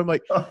the whole, I'm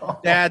like,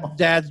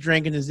 Dad's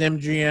drinking his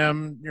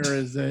MGM or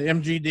his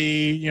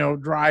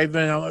MGD,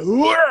 driving. I'm like,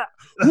 whoa,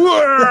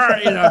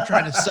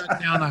 trying to suck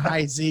down a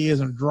high Z as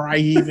I'm dry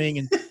heaving.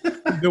 And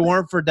if it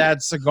weren't for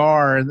Dad's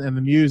cigar and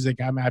the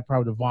music, I'd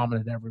probably have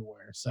vomited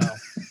everywhere. So,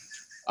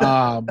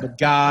 but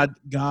God,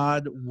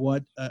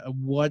 what a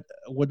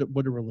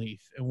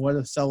relief and what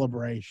a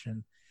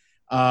celebration.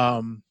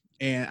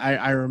 And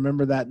I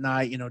remember that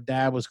night,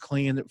 Dad was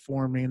cleaning it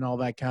for me and all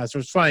that kind of stuff.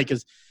 So it's funny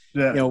because,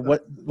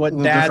 what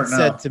Dad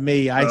said to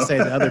me, I say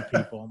to other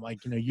people. I'm like,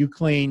 you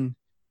clean,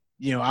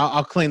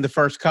 I'll clean the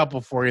first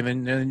couple for you,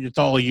 and then it's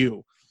all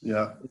you.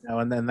 Yeah.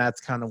 And then that's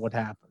kind of what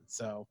happened.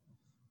 So.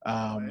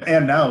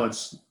 And now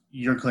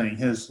you're cleaning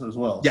his as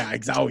well. Yeah.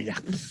 Yeah.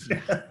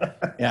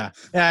 Yeah.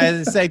 And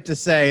it's safe to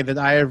say that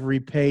I have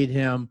repaid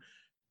him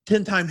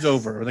 10 times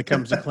over when it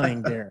comes to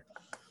playing deer.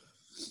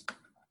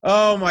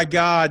 Oh my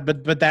God.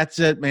 But that's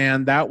it,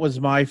 man. That was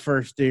my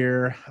first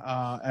deer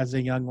as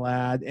a young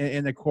lad.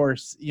 And of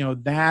course,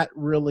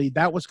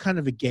 that was kind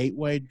of a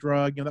gateway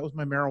drug. That was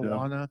my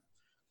marijuana.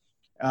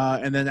 Yeah.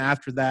 And then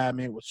after that, I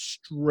mean, it was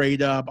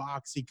straight up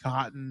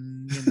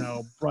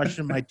Oxycontin,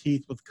 brushing my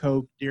teeth with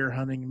Coke, deer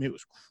hunting. I mean, it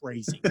was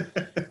crazy.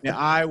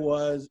 I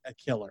was a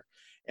killer.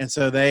 And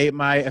so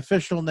my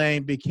official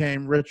name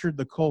became Richard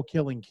the Coal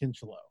Killing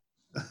Kinchelo.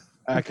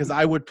 Because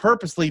I would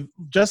purposely,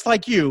 just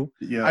like you,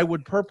 I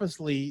would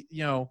purposely,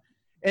 and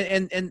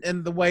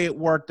the way it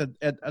worked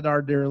at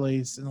our deer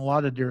lease and a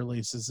lot of deer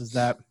leases is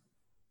that,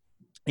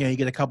 you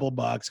get a couple of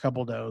bucks,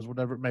 couple of does,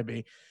 whatever it may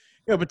be,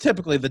 but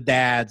typically the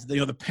dads,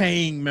 the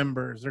paying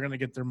members, they're going to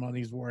get their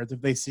money's worth if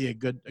they see a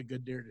good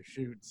deer to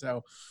shoot.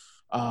 So,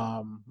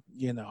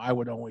 I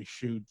would always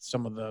shoot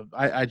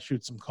I'd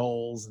shoot some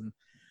coals and,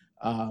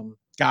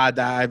 God,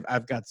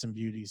 I've got some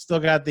beauties. Still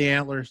got the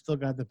antlers, still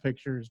got the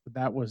pictures, but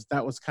that was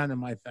kind of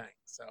my thing.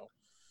 So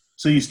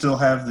you still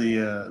have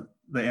the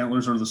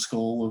antlers or the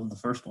skull of the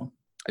first one?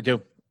 I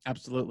do,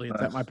 absolutely. Nice.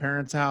 It's at my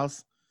parents'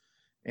 house,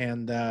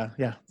 and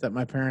it's at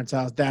my parents'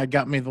 house. Dad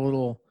got me the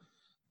little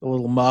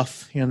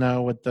muff,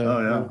 with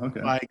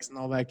the bikes and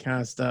all that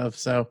kind of stuff.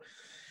 So,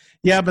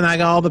 yeah, but I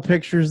got all the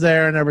pictures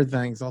there and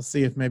everything. So I'll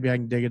see if maybe I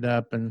can dig it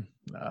up. And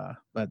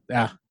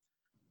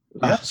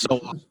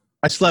so.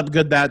 I slept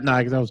good that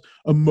night because I was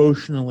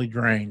emotionally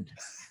drained.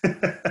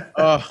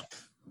 Yeah,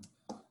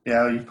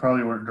 you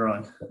probably weren't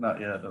drunk. Not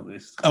yet, at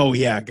least. Oh,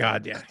 yeah.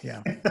 God, yeah.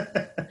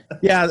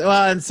 Yeah,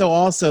 well, and so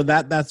also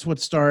that's what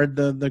started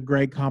the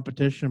great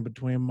competition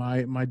between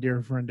my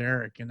dear friend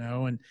Eric,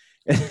 and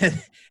it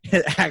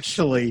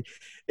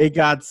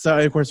got so,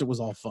 of course, it was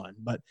all fun,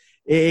 but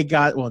it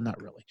got, well,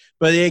 not really,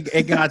 but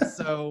it got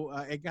so,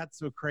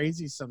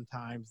 crazy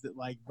sometimes that,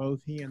 like, both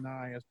he and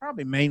I, it was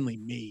probably mainly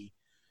me,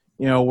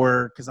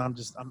 because I'm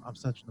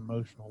such an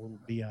emotional little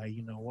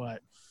BI,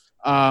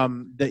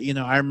 that,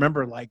 I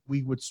remember, like,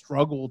 we would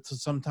struggle to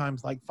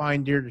sometimes, like,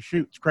 find deer to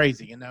shoot. It's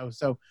crazy,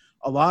 so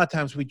a lot of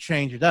times we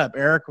change it up.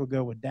 Eric would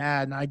go with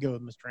Dad and I go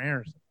with Mr.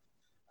 Anderson.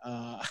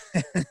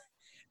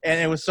 And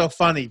it was so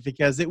funny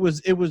because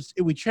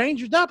we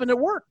changed it up and it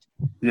worked.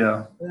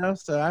 Yeah.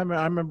 So I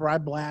remember I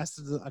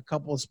blasted a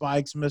couple of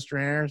spikes, Mr.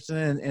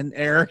 Anderson, and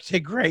Eric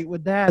did great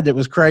with Dad. It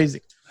was crazy.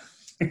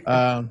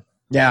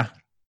 Yeah.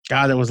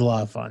 God, it was a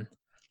lot of fun.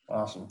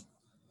 Awesome.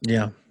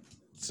 Yeah.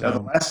 So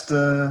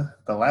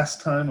the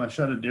last time I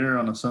shot a deer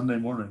on a Sunday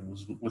morning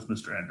was with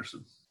Mr.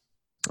 Anderson.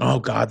 Oh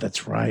God,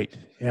 that's right.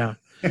 Yeah.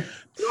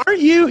 Aren't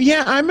you?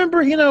 Yeah, I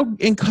remember,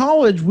 in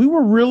college we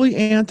were really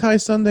anti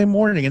Sunday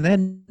morning and it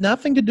had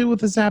nothing to do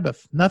with the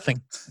Sabbath.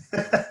 Nothing.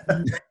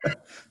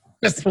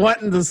 Just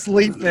wanting to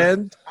sleep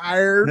in,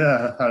 tired.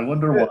 Yeah, I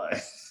wonder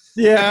why.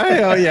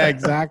 Yeah, oh yeah,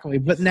 exactly.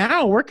 But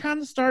now we're kind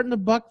of starting to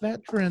buck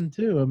that trend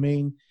too. I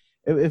mean,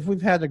 if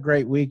we've had a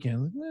great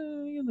weekend,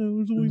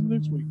 there's always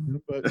next week.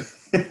 But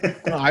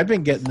I've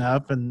been getting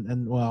up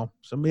and well,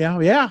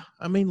 yeah.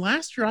 I mean,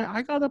 last year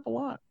I got up a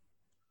lot.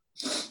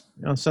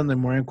 On Sunday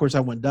morning, of course, I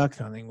went duck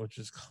hunting, which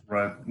is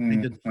right. We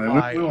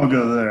won't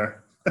go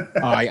there.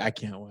 Oh, I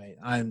can't wait.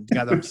 I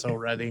got up so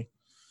ready.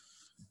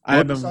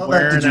 I've been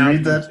wearing out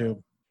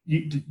YouTube.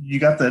 You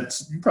got that?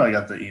 You probably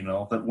got the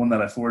email, that one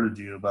that I forwarded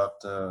you about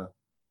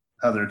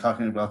how they're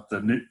talking about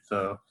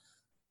the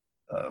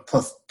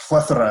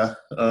plethora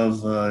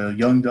of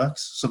young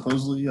ducks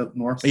supposedly up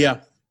north.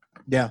 Yeah.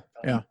 So,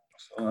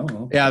 I don't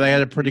know. Yeah, they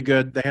had a pretty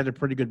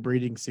good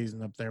breeding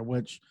season up there,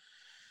 which.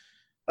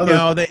 They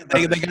got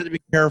to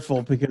be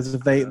careful because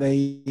if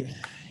they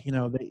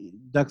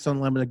Ducks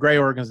Unlimited, great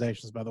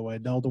organizations, by the way,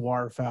 Delta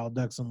Waterfowl,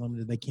 Ducks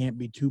Unlimited, they can't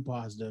be too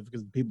positive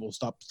because people will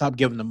stop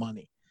giving them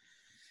money.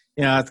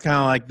 It's kind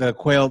of like the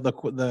quail, the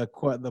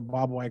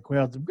bobwhite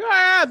quails.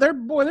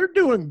 They're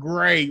doing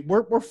great.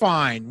 We're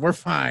fine. We're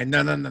fine.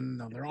 No.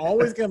 They're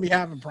always going to be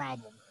having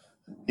problems.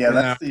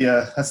 Yeah,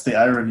 that's the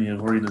irony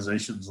of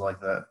organizations like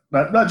that.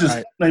 Not just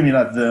right. Maybe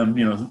not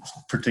them,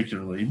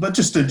 particularly, but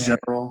just in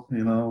general,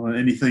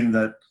 anything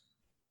that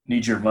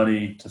needs your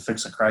money to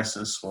fix a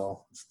crisis.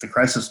 Well, if the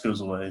crisis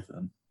goes away,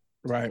 then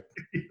right,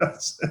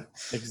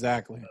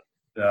 exactly.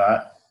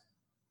 Yeah,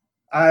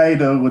 I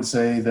would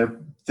say they're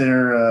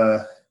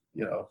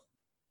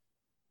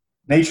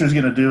nature's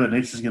going to do what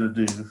nature's going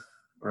to do,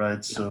 right?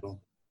 Yeah. So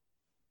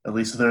at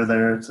least they're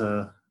there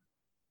to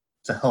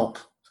help.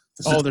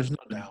 Oh, there's no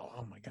doubt.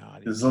 Oh my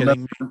God!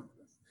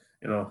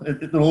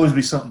 It'll always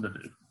be something to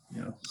do.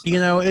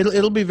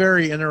 It'll be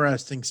very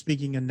interesting.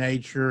 Speaking of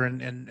nature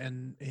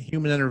and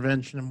human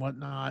intervention and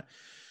whatnot,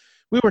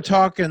 we were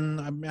talking.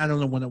 I don't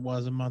know when it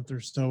was, a month or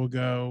so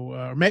ago,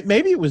 or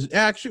maybe it was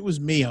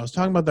me. I was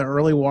talking about the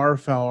early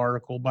waterfowl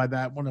article by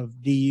that one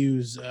of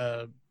DU's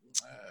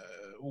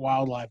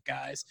wildlife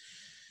guys,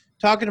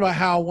 talking about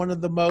how one of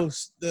the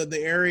most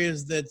the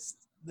areas that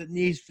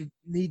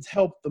needs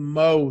help the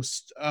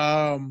most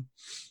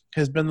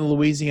has been the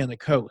Louisiana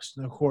coast.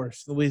 And of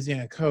course, the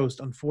Louisiana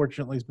coast,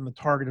 unfortunately, has been the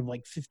target of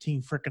like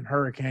 15 freaking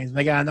hurricanes.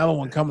 They got another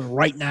one coming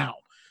right now.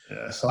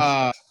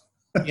 Yeah,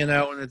 you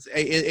know, and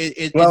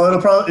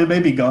it may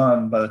be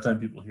gone by the time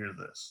people hear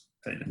this.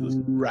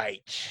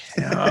 Right.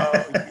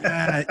 Oh,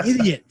 yeah,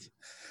 idiot.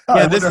 Oh,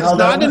 yeah, this is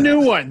not a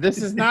new one.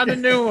 This is not a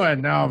new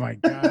one. Oh my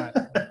God.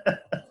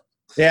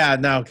 Yeah,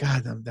 no,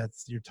 God,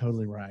 you're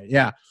totally right.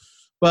 Yeah.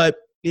 But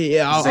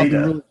yeah, I'll be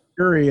really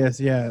curious.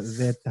 Yeah,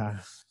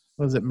 Zeta.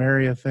 Was it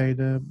Maria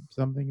Theta?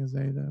 Something is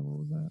Zeta? What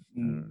was that?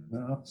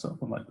 No,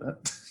 something like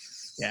that.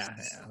 Yeah,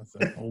 it's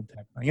an old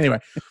tech thing. Anyway,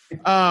 it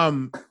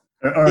was.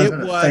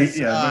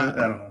 I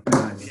don't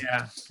know.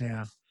 Yeah.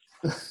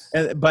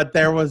 But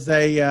there was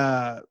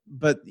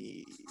but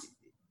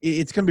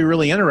it's going to be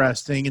really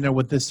interesting, you know,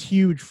 with this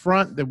huge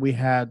front that we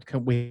had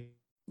come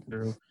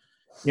through.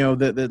 You know,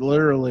 that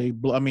literally,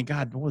 I mean,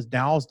 God, what was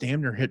Dallas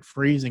damn near hit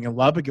freezing, and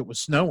Lubbock it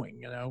was snowing.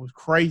 You know, it was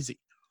crazy.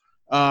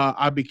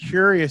 I'd be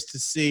curious to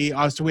see.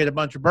 Also, we had a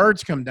bunch of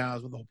birds come down.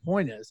 Is what the whole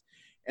point is,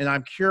 and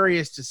I'm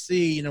curious to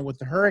see, you know, with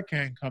the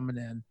hurricane coming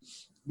in,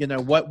 you know,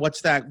 what's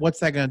that going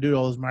to do to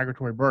all those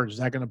migratory birds? Is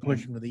that going to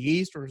push them to the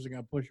east, or is it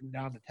going to push them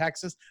down to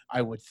Texas?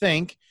 I would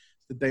think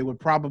that they would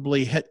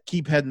probably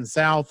keep heading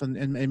south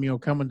and you know,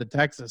 coming to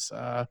Texas.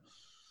 I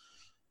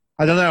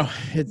don't know.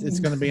 It's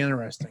going to be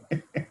interesting.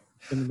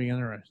 It's going to be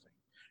interesting.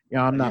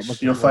 Yeah, I'm not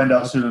looking. You'll find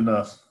out soon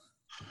enough.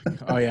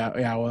 Oh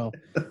yeah. Well,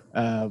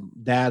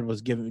 Dad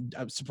was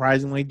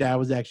surprisingly, Dad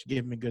was actually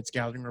giving me good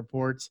scouting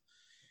reports,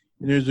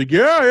 and he was like,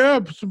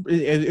 yeah.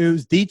 It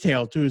was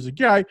detailed too. He was like,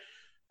 yeah,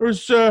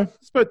 there's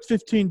it's about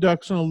 15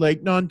 ducks on a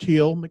lake,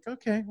 non-teal. I'm like,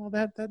 okay, well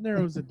that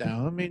narrows it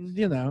down. I mean,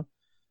 you know,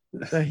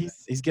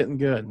 he's getting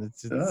good.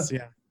 It's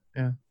yeah.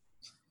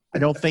 I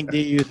don't think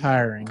DU is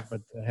hiring,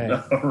 but hey,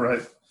 no,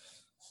 right.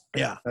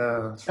 Yeah,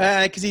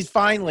 because he's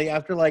finally,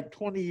 after like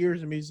 20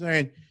 years of me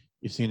saying,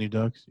 "You see any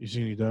ducks? You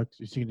see any ducks?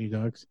 You see any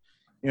ducks?"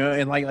 You know,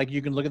 and like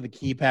you can look at the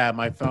keypad on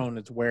my phone;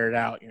 it's weared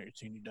out. You know, you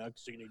see any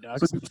ducks? See any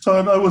ducks?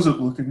 Son, I wasn't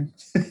looking.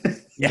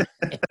 Yeah,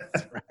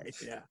 that's right.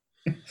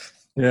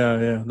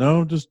 Yeah.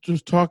 No,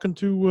 just talking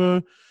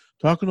to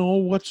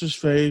old what's his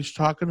face,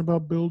 talking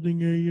about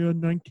building a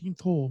 19th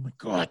hole. Oh my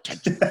God,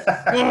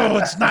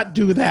 let's not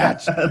do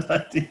that.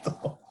 19th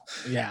hole.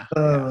 Yeah.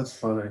 Oh, that's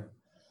funny.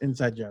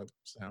 Inside joke.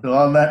 So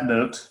on that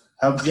note,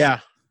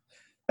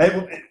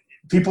 hey,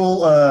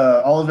 people,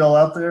 all of y'all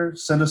out there,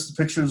 send us the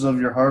pictures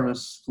of your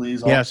harvests,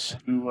 please. Yes.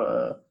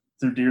 Through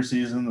deer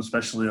season,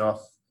 especially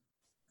off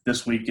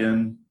this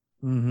weekend,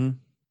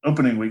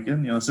 opening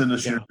weekend. You know, send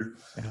us your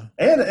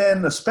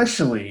and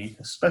especially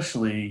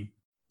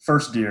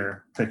first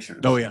deer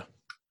pictures. Oh yeah.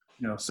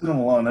 You know, send them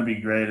along. That'd be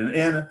great.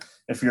 And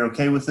if you're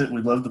okay with it,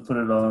 we'd love to put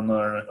it on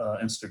our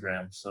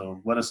Instagram.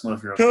 So let us know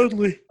if you're okay.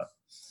 Totally.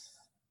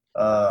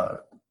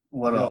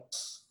 What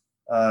else?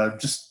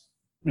 Just,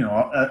 you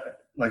know,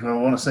 like I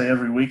want to say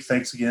every week,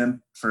 thanks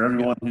again for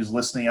everyone who's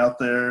listening out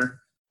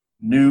there,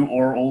 new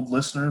or old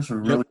listeners. We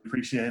really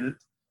appreciate it.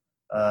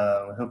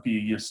 I hope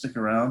you stick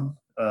around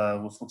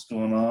with what's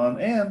going on.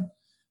 And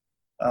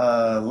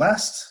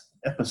last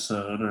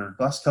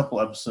couple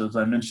episodes,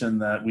 I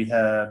mentioned that we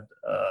had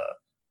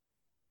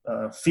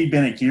Feed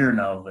Bandit gear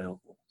now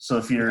available. So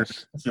if you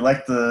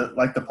like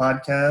the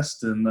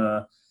podcast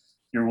and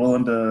you're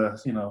willing to,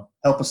 you know,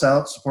 help us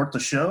out, support the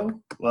show,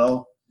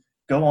 well,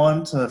 go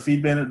on to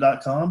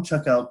feedbandit.com,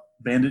 check out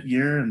Bandit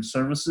gear and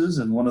services,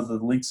 and one of the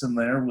links in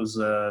there was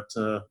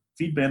to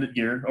Feed Bandit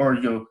gear, or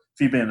you go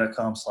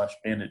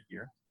feedbandit.com/bandit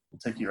gear. We'll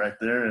take you right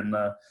there, and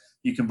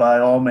you can buy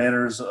all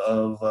manners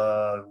of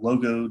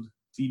logoed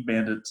Feed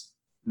Bandit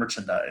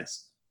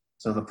merchandise.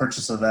 So the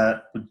purchase of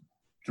that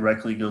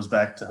directly goes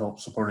back to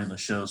help supporting the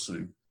show, so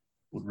we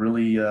would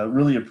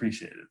really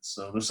appreciate it.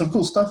 So there's some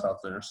cool stuff out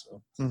there. So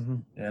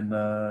and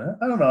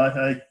I don't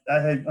know,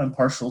 I'm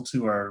partial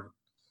to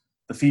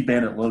the Feed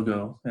Bandit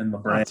logo and the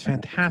brand. That's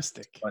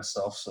fantastic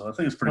Myself, so I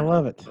think it's pretty. I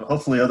love it. So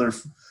hopefully other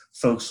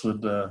folks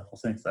will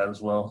think that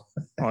as well.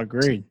 Oh,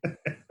 agreed.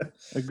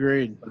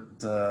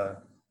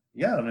 But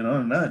yeah, I mean, other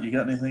than that, you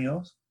got anything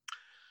else?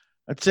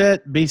 That's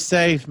it. Be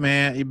safe,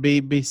 man. Be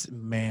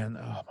man.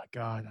 Oh my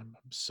God, I'm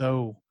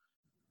so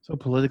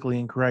politically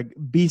incorrect.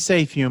 Be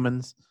safe,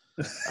 humans.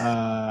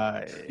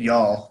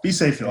 Y'all be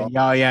safe, y'all.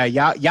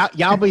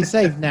 Y'all be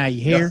safe now.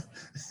 You hear?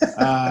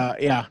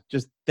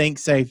 Just think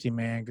safety,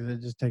 man, because it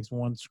just takes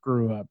one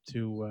screw up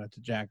to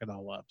jack it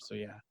all up. So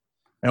yeah,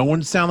 I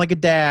wouldn't sound like a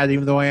dad,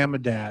 even though I am a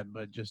dad,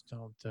 but just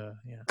don't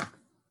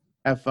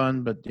have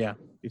fun. But yeah,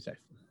 be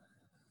safe.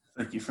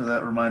 Thank you for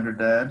that reminder,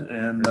 Dad,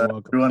 and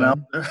welcome, everyone out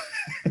there.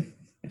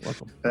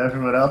 Welcome.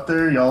 Everyone out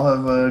there, y'all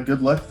have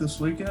good luck this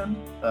weekend.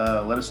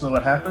 Let us know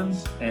what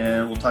happens,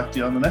 and we'll talk to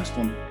you on the next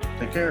one.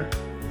 Take care.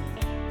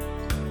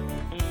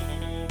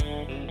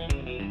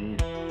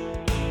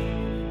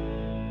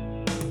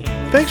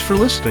 Thanks for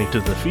listening to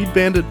the Feed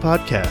Bandit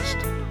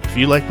podcast. If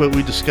you like what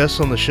we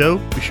discuss on the show,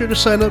 be sure to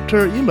sign up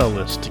to our email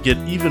list to get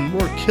even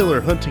more killer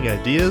hunting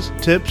ideas,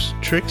 tips,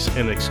 tricks,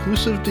 and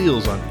exclusive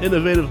deals on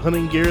innovative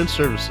hunting gear and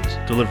services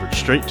delivered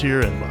straight to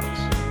your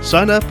inbox.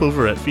 Sign up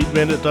over at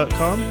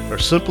feedbandit.com or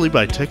simply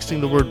by texting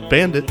the word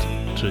bandit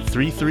to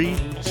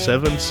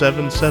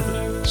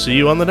 33777. See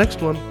you on the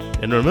next one,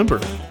 and remember,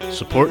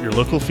 support your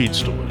local feed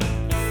store.